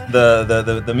the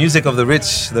music of the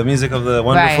rich, the music of the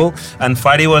wonderful, and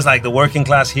Fadi was like the working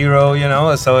class hero. You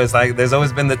know, so it's like there's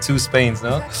always been the two Spains,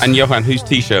 no? And Johan, whose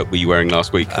T-shirt were you wearing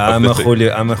last week? I'm a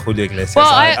Julio Iglesias.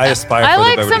 Well, I aspire. I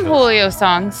like some Julio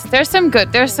songs. There's some.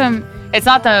 It's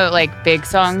not the like big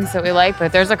songs that we like,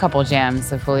 but there's a couple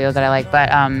jams of Julio that I like. But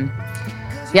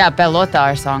yeah, Pelota,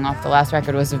 our song off the last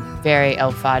record, was a very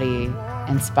El Fadi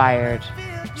inspired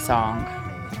song.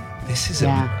 This is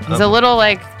it's a little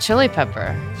like Chili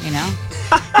Pepper, you know.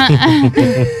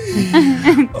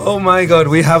 Oh my God,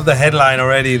 we have the headline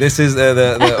already. This is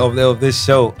of this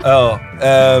show.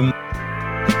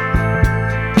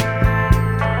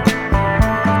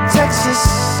 Texas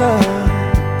sun.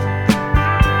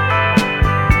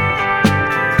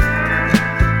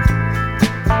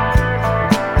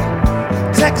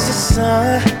 Texas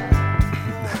sun.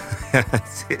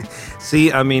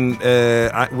 See, I mean,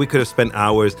 we could have spent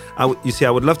hours. You see,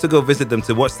 I would love to go visit them,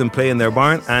 to watch them play in their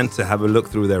barn, and to have a look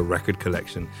through their record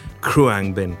collection.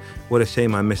 Kruang Bin. What a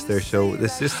shame I missed their show.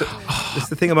 This is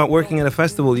the thing about working at a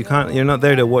festival. You're not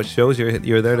there to watch shows.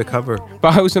 You're there to cover.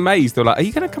 But I was amazed. They were like, "Are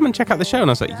you going to come and check out the show?" And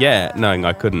I was like, "Yeah," knowing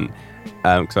I couldn't.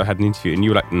 Because I had an interview, and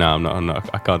you were like, "No, I'm not.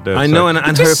 I can't do it." I know,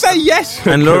 and just say yes.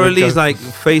 And Laura Lee's like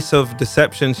face of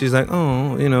deception. She's like,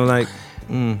 "Oh, you know, like."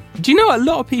 Do you know a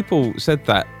lot of people said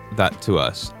that to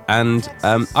us, and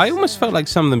I almost felt like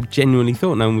some of them genuinely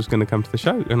thought no one was going to come to the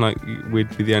show, and like we'd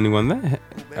be the only one there.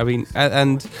 I mean,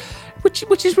 and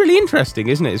which is really interesting,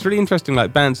 isn't it? It's really interesting,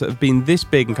 like bands that have been this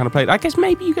big and kind of played. I guess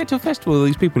maybe you get to a festival with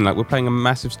these people and like we're playing a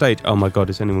massive stage. Oh my God,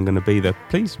 is anyone going to be there?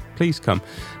 Please come.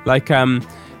 Like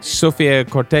Sofia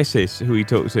Cortesis, who we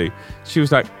talked to, she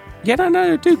was like, yeah,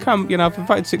 no, do come. You know, I've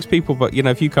invited 6 people, but you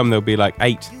know, if you come, there'll be like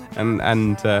 8, and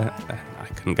I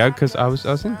couldn't go because I was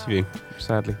interviewing,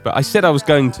 sadly. But I said I was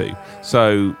going to,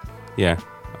 so yeah.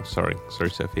 Oh, sorry,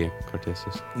 Sofia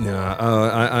Cortesis. Yeah,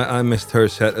 I missed her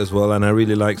set as well, and I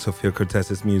really like Sofia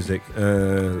Cortesis' music.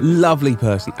 Lovely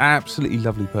person, absolutely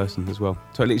lovely person as well.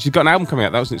 Totally, she's got an album coming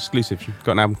out. That was an exclusive. She's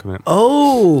got an album coming out.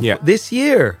 Oh, yeah, this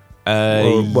year.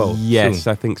 Well, yes,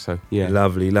 soon. I think so. Yeah,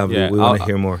 lovely. Yeah, we want to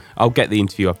hear more. I'll get the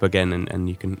interview up again, and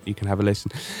you can have a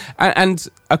listen. And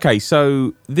okay,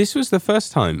 so this was the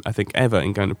first time I think ever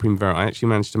in going to Primavera I actually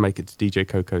managed to make it to DJ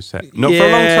Coco's set. Not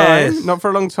for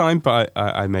a long time, but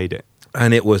I made it.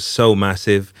 And it was so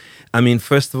massive. I mean,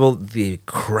 first of all, the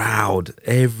crowd,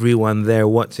 everyone there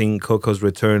watching Coco's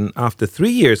return after 3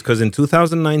 years, because in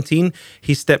 2019,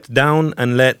 he stepped down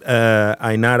and let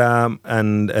Ainara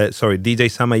and, DJ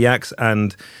Samayax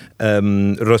and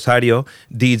Rosario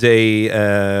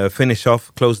DJ finish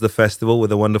off, close the festival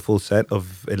with a wonderful set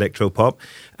of electro-pop.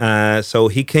 So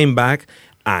he came back,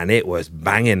 and it was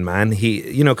banging, man.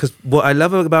 Because what I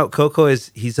love about Coco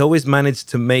is he's always managed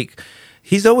to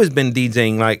he's always been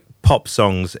DJing like pop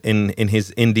songs in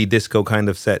his indie disco kind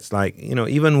of sets. Like, you know,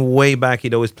 even way back,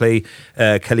 he'd always play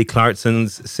Kelly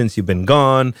Clarkson's Since You've Been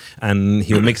Gone, and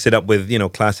he'll mix it up with, you know,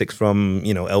 classics from,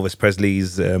 you know, Elvis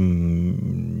Presley's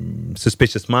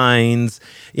Suspicious Minds.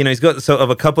 You know, he's got sort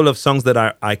of a couple of songs that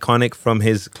are iconic from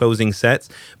his closing sets.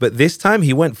 But this time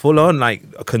he went full on like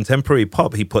a contemporary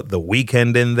pop. He put The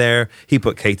Weeknd in there. He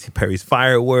put Katy Perry's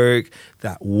Firework.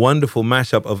 That wonderful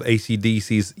mashup of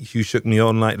AC/DC's You Shook Me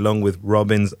All Night Long with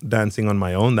Robin's Dancing on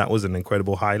My Own. That was an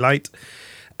incredible highlight.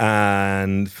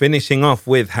 And finishing off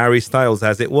with Harry Styles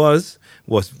As It Was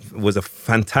a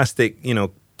fantastic, you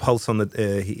know, pulse on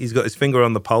the he's got his finger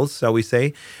on the pulse, shall we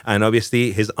say. And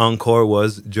obviously his encore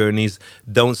was Journey's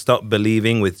Don't Stop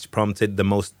Believing, which prompted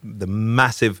the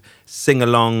massive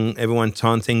sing-along, everyone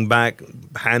chanting back,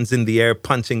 hands in the air,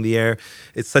 punching the air.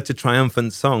 It's such a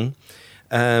triumphant song.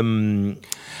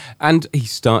 And he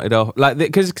started off like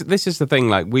because this is the thing.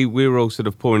 Like we were all sort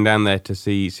of pouring down there to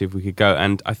see if we could go,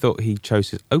 and I thought he chose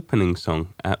his opening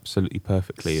song absolutely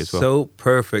perfectly as well. So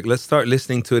perfect. Let's start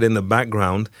listening to it in the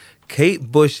background.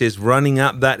 Kate Bush is running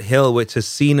up that hill, which has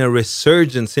seen a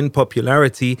resurgence in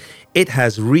popularity. It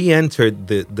has re-entered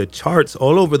the charts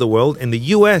all over the world. In the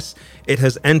US, it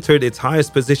has entered its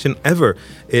highest position ever.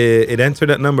 It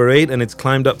entered at number 8 and it's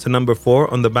climbed up to number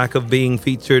 4 on the back of being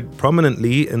featured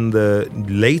prominently in the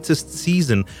latest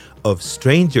season of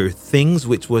Stranger Things,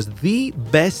 which was the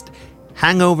best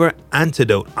hangover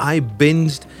antidote. I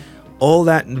binged all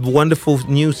that wonderful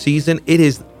new season. It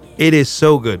is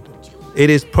so good. It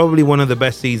is probably one of the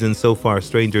best seasons so far,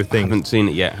 Stranger Things. Haven't seen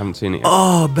it yet.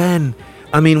 Oh, Ben.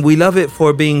 I mean, we love it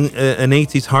for being an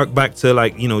 80s hark back to,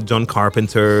 like, you know, John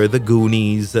Carpenter, The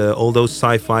Goonies, all those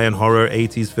sci-fi and horror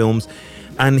 80s films.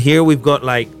 And here we've got,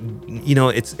 like, you know,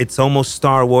 it's almost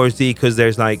Star Wars-y because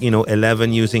there's, like, you know,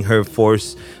 Eleven using her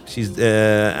force. She's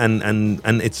and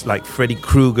it's like Freddy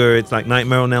Krueger. It's like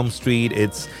Nightmare on Elm Street.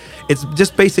 It's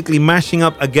just basically mashing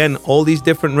up, again, all these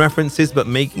different references, but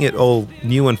making it all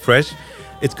new and fresh.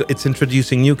 It's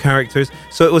introducing new characters.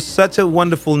 So it was such a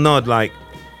wonderful nod. Like,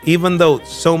 even though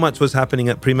so much was happening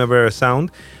at Primavera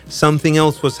Sound, something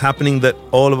else was happening that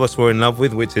all of us were in love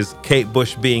with, which is Kate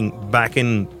Bush being back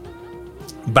in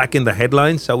the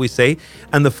headlines, shall we say.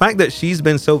 And the fact that she's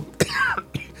been so...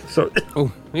 Sorry.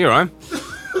 Oh, you're right.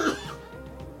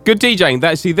 Good DJing.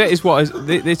 This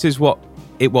is what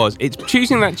it was. It's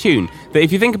choosing that tune that,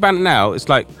 if you think about it now, it's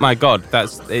like, my God,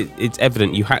 it's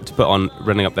evident you had to put on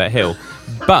Running Up That Hill.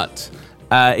 But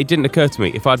it didn't occur to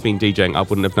me. If I'd been DJing, I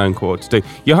wouldn't have known what to do.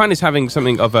 Johan is having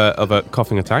something of a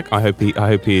coughing attack. I hope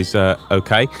he is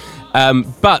okay.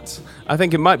 But I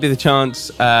think it might be the chance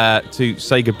to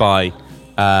say goodbye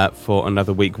for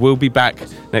another week. We'll be back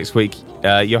next week.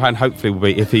 Johan hopefully will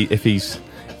be, if he's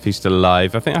still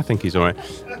alive. I think he's all right.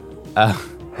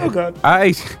 Oh, God.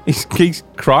 He's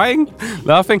crying,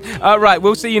 laughing. Right,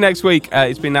 we'll see you next week.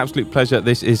 It's been an absolute pleasure.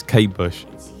 This is Kate Bush.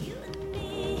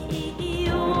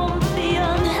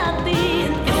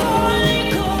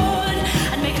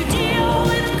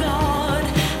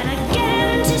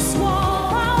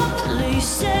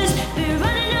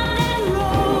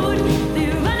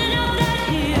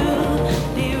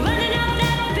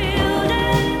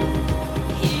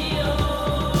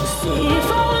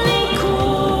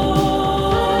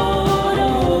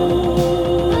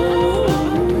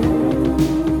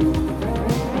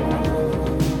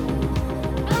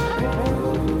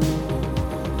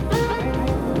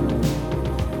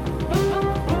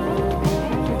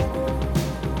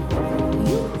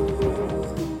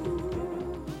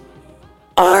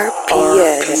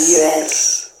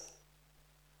 RPS.